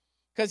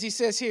 Because he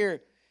says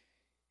here,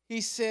 he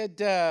said,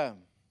 let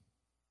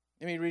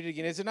me read it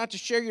again. Is it not to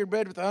share your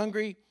bread with the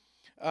hungry,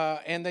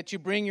 and that you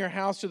bring your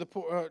house to the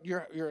poor,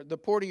 the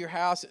poor to your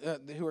house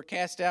who are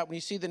cast out? When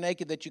you see the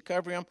naked, that you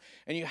cover them,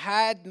 and you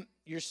hide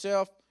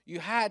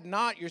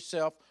not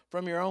yourself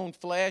from your own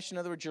flesh. In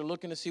other words, you're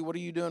looking to see what are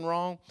you doing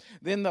wrong.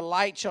 Then the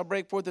light shall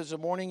break forth as the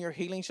morning. Your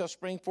healing shall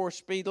spring forth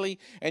speedily,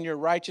 and your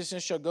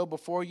righteousness shall go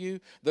before you.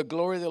 The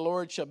glory of the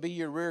Lord shall be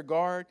your rear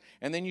guard.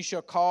 And then you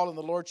shall call, and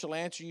the Lord shall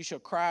answer. You shall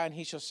cry, and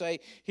he shall say,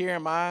 here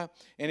am I.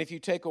 And if you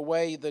take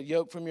away the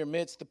yoke from your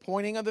midst, the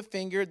pointing of the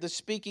finger, the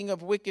speaking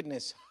of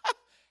wickedness.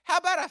 How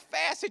about a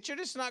fast that you're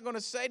just not going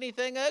to say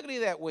anything ugly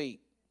that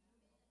week?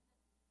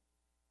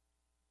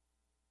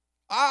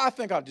 I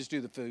think I'll just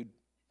do the food.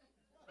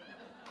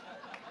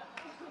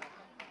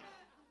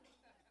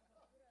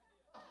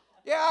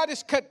 Yeah, I'll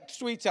just cut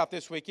sweets out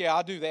this week. Yeah,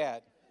 I'll do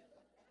that.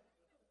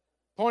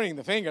 Pointing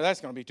the finger, that's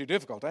going to be too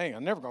difficult.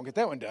 I'm never going to get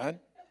that one done.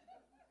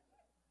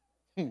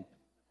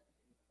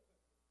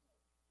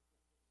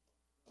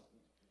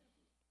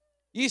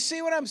 You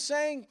see what I'm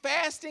saying?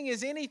 Fasting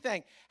is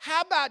anything.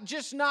 How about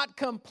just not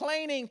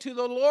complaining to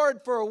the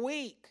Lord for a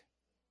week?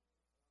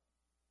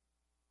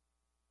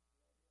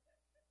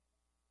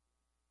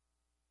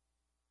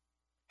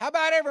 How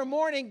about every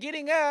morning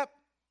getting up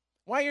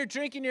while you're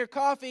drinking your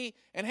coffee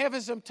and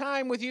having some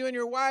time with you and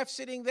your wife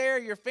sitting there,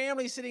 your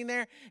family sitting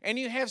there, and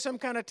you have some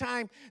kind of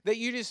time that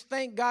you just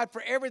thank God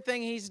for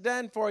everything he's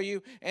done for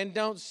you and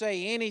don't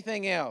say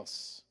anything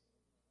else?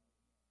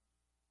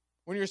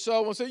 When your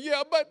soul will say,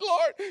 yeah, but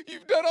Lord,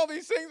 you've done all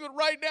these things, but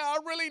right now I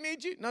really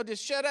need you. No,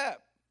 just shut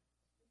up.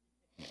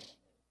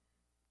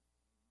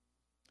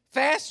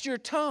 Fast your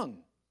tongue.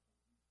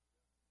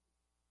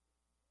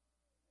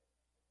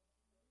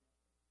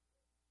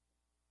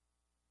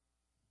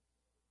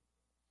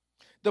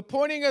 The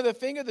pointing of the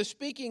finger, the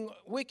speaking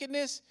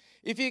wickedness.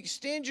 If you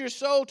extend your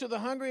soul to the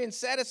hungry and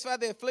satisfy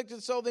the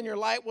afflicted soul, then your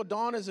light will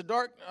dawn as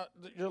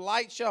your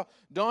light shall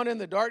dawn in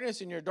the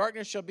darkness, and your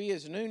darkness shall be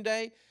as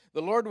noonday.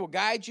 The Lord will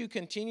guide you,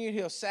 continue.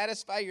 He'll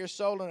satisfy your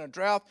soul in a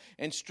drought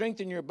and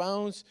strengthen your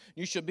bones.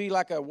 You shall be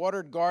like a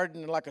watered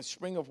garden, like a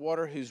spring of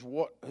water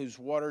whose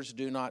waters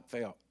do not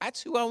fail.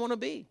 That's who I want to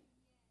be.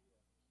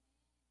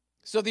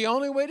 So the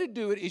only way to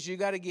do it is you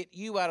got to get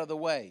you out of the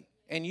way.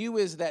 And you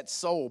is that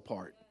soul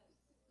part.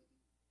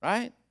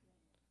 Right?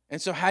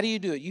 And so how do you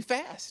do it? You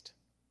fast.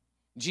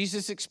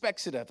 Jesus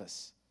expects it of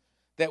us.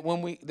 That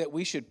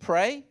we should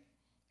pray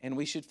and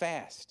we should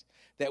fast.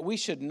 That we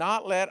should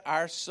not let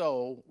our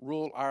soul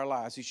rule our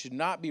lives. We should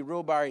not be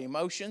ruled by our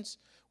emotions.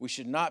 We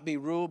should not be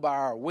ruled by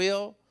our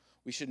will.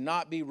 We should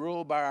not be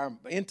ruled by our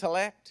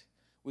intellect.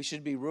 We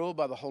should be ruled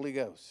by the Holy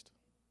Ghost.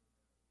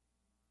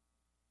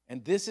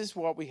 And this is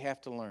what we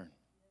have to learn.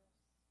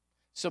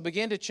 So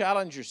begin to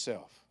challenge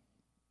yourself.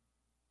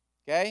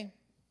 Okay?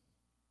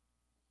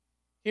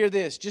 Hear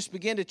this. Just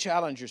begin to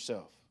challenge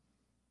yourself.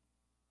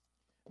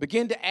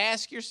 Begin to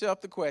ask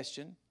yourself the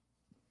question,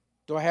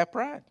 do I have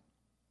pride?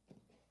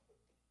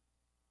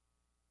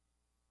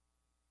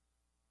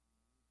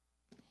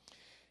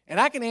 And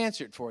I can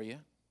answer it for you.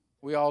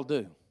 We all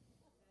do.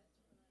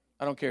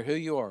 I don't care who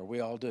you are. We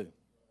all do.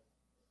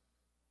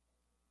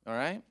 All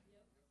right?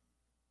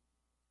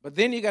 But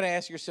then you got to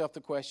ask yourself the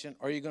question,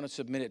 are you going to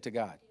submit it to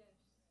God?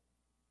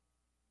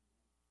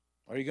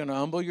 Are you going to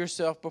humble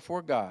yourself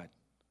before God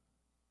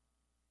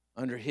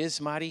under his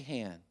mighty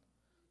hand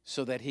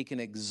so that he can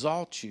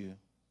exalt you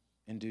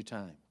in due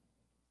time?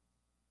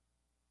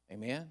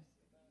 Amen?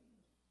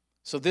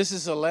 So this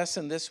is a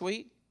lesson this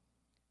week.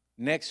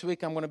 Next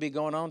week I'm going to be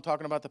going on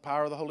talking about the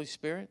power of the Holy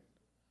Spirit.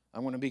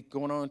 I'm going to be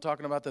going on and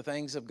talking about the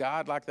things of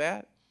God like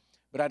that.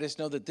 But I just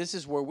know that this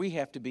is where we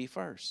have to be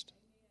first.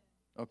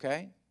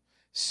 Okay?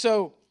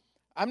 So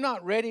I'm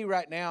not ready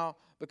right now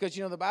because,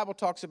 the Bible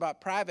talks about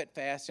private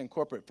fast and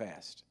corporate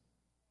fast.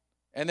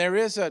 And there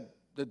is a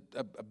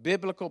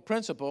biblical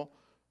principle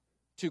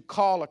to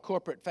call a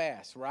corporate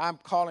fast, where I'm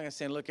calling and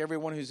saying, look,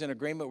 everyone who's in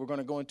agreement, we're going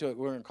to go into it,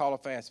 we're going to call a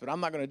fast. But I'm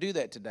not going to do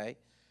that today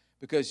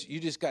because you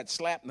just got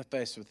slapped in the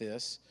face with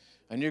this,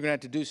 and you're going to have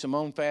to do some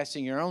own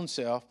fasting your own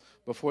self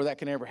before that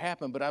can ever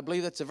happen. But I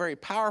believe that's a very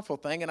powerful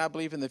thing, and I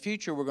believe in the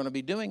future we're going to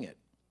be doing it.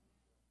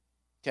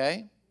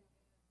 Okay?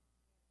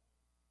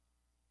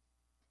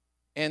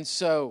 And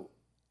so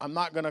I'm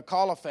not going to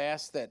call a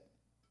fast that,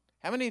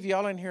 how many of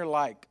y'all in here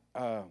like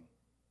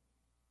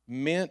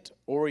mint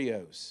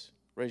Oreos?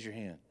 Raise your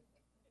hand.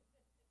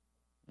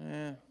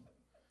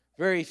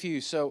 Very few.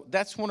 So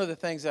that's one of the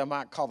things I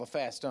might call the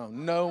fast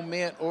on. No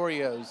mint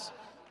Oreos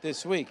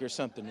this week or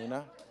something,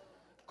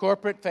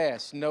 Corporate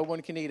fast. No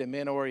one can eat a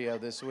mint Oreo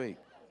this week.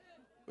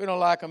 We don't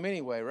like them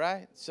anyway,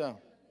 right? So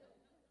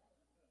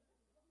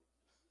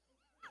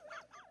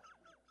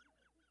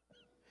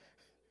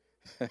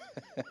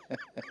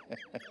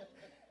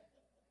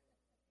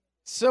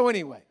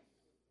anyway,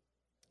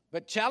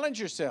 but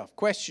challenge yourself,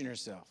 question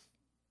yourself.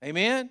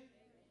 Amen?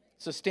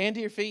 So stand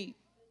to your feet.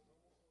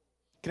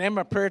 Can I have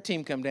my prayer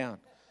team come down?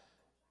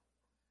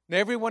 And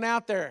everyone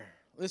out there,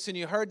 listen,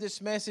 you heard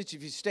this message.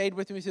 If you stayed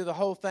with me through the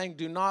whole thing,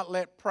 do not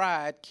let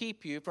pride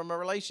keep you from a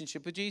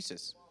relationship with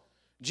Jesus.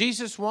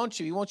 Jesus wants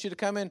you. He wants you to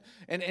come in,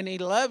 and he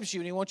loves you,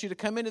 and he wants you to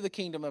come into the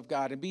kingdom of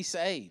God and be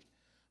saved.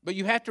 But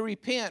you have to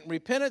repent.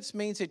 Repentance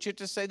means that you have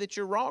to say that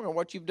you're wrong and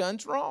what you've done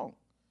is wrong.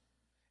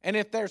 And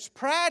if there's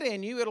pride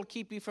in you, it'll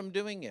keep you from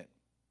doing it.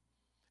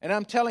 And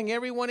I'm telling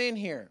everyone in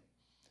here,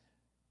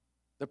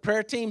 the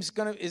prayer team's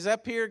is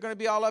up here, going to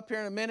be all up here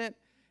in a minute.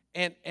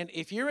 And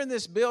if you're in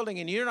this building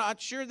and you're not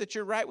sure that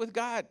you're right with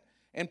God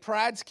and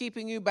pride's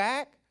keeping you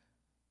back,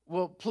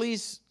 well,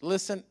 please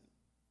listen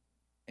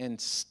and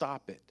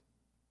stop it.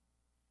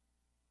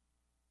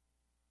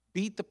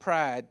 Beat the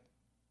pride,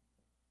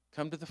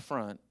 come to the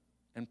front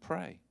and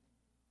pray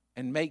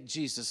and make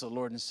Jesus the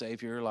Lord and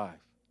Savior of your life.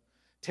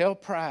 Tell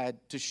pride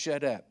to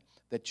shut up,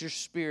 that your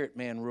spirit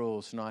man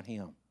rules, not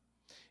him.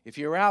 If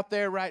you're out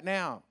there right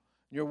now,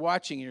 you're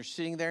watching, you're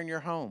sitting there in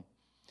your home,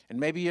 and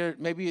maybe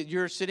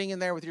you're sitting in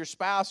there with your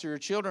spouse or your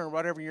children or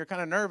whatever, and you're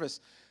kind of nervous,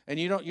 and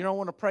you don't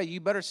want to pray,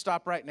 you better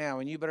stop right now,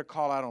 and you better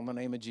call out on the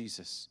name of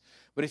Jesus.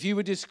 But if you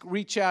would just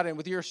reach out and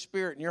with your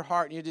spirit and your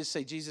heart, and you just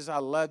say, Jesus, I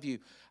love you.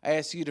 I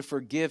ask you to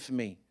forgive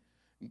me.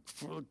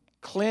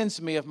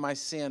 Cleanse me of my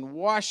sin.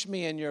 Wash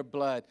me in your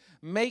blood.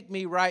 Make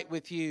me right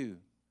with you.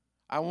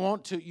 I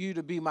want you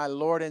to be my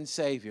Lord and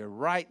Savior.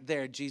 Right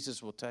there,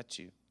 Jesus will touch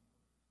you.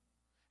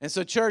 And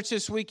so, church,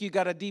 this week you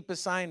got a deep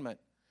assignment.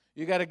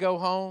 You got to go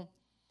home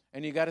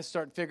and you got to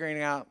start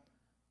figuring out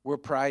where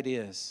pride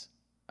is.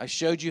 I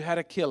showed you how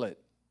to kill it.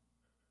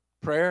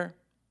 Prayer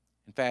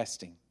and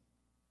fasting.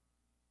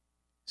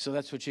 So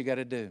that's what you got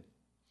to do.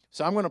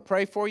 So I'm going to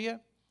pray for you,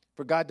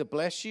 for God to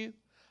bless you.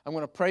 I'm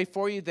going to pray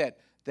for you that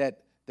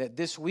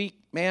this week,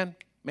 man,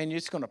 you're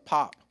just going to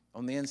pop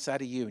on the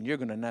inside of you and you're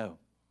going to know.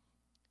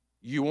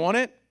 You want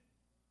it?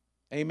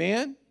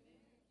 Amen?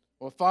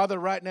 Well, Father,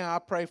 right now I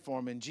pray for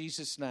them in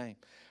Jesus' name.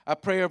 I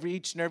pray over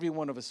each and every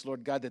one of us,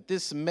 Lord God, that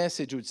this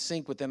message would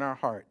sink within our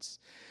hearts.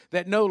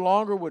 That no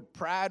longer would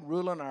pride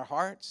rule in our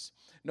hearts.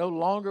 No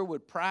longer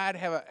would pride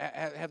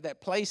have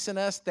that place in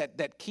us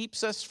that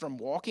keeps us from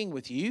walking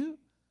with you.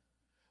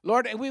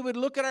 Lord, and we would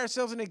look at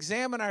ourselves and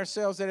examine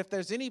ourselves that if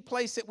there's any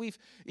place that we've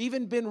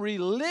even been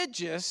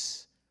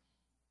religious,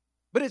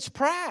 but it's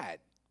pride.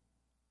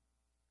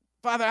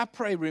 Father, I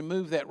pray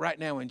remove that right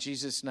now in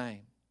Jesus'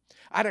 name.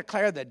 I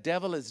declare the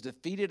devil is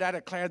defeated. I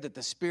declare that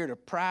the spirit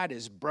of pride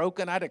is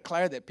broken. I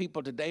declare that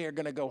people today are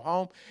going to go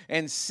home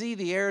and see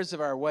the errors of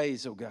our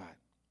ways, oh God.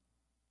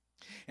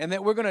 And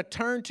that we're going to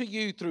turn to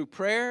you through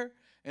prayer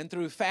and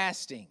through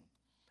fasting.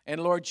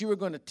 And Lord, you are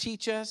going to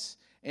teach us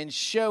and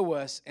show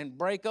us and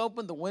break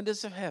open the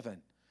windows of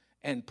heaven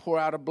and pour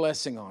out a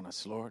blessing on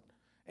us, Lord,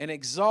 and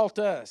exalt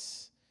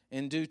us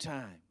in due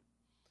time.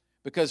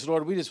 Because,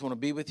 Lord, we just want to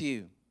be with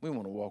you. We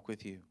want to walk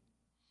with you.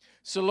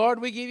 So,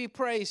 Lord, we give you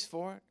praise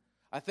for it.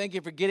 I thank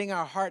you for getting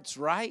our hearts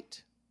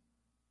right.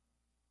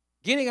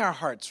 Getting our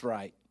hearts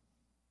right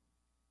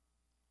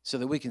so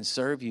that we can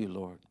serve you,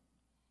 Lord.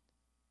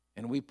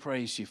 And we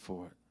praise you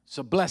for it.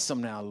 So bless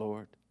them now,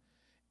 Lord,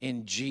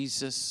 in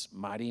Jesus'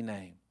 mighty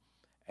name.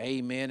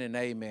 Amen and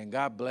amen.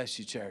 God bless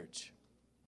you, church.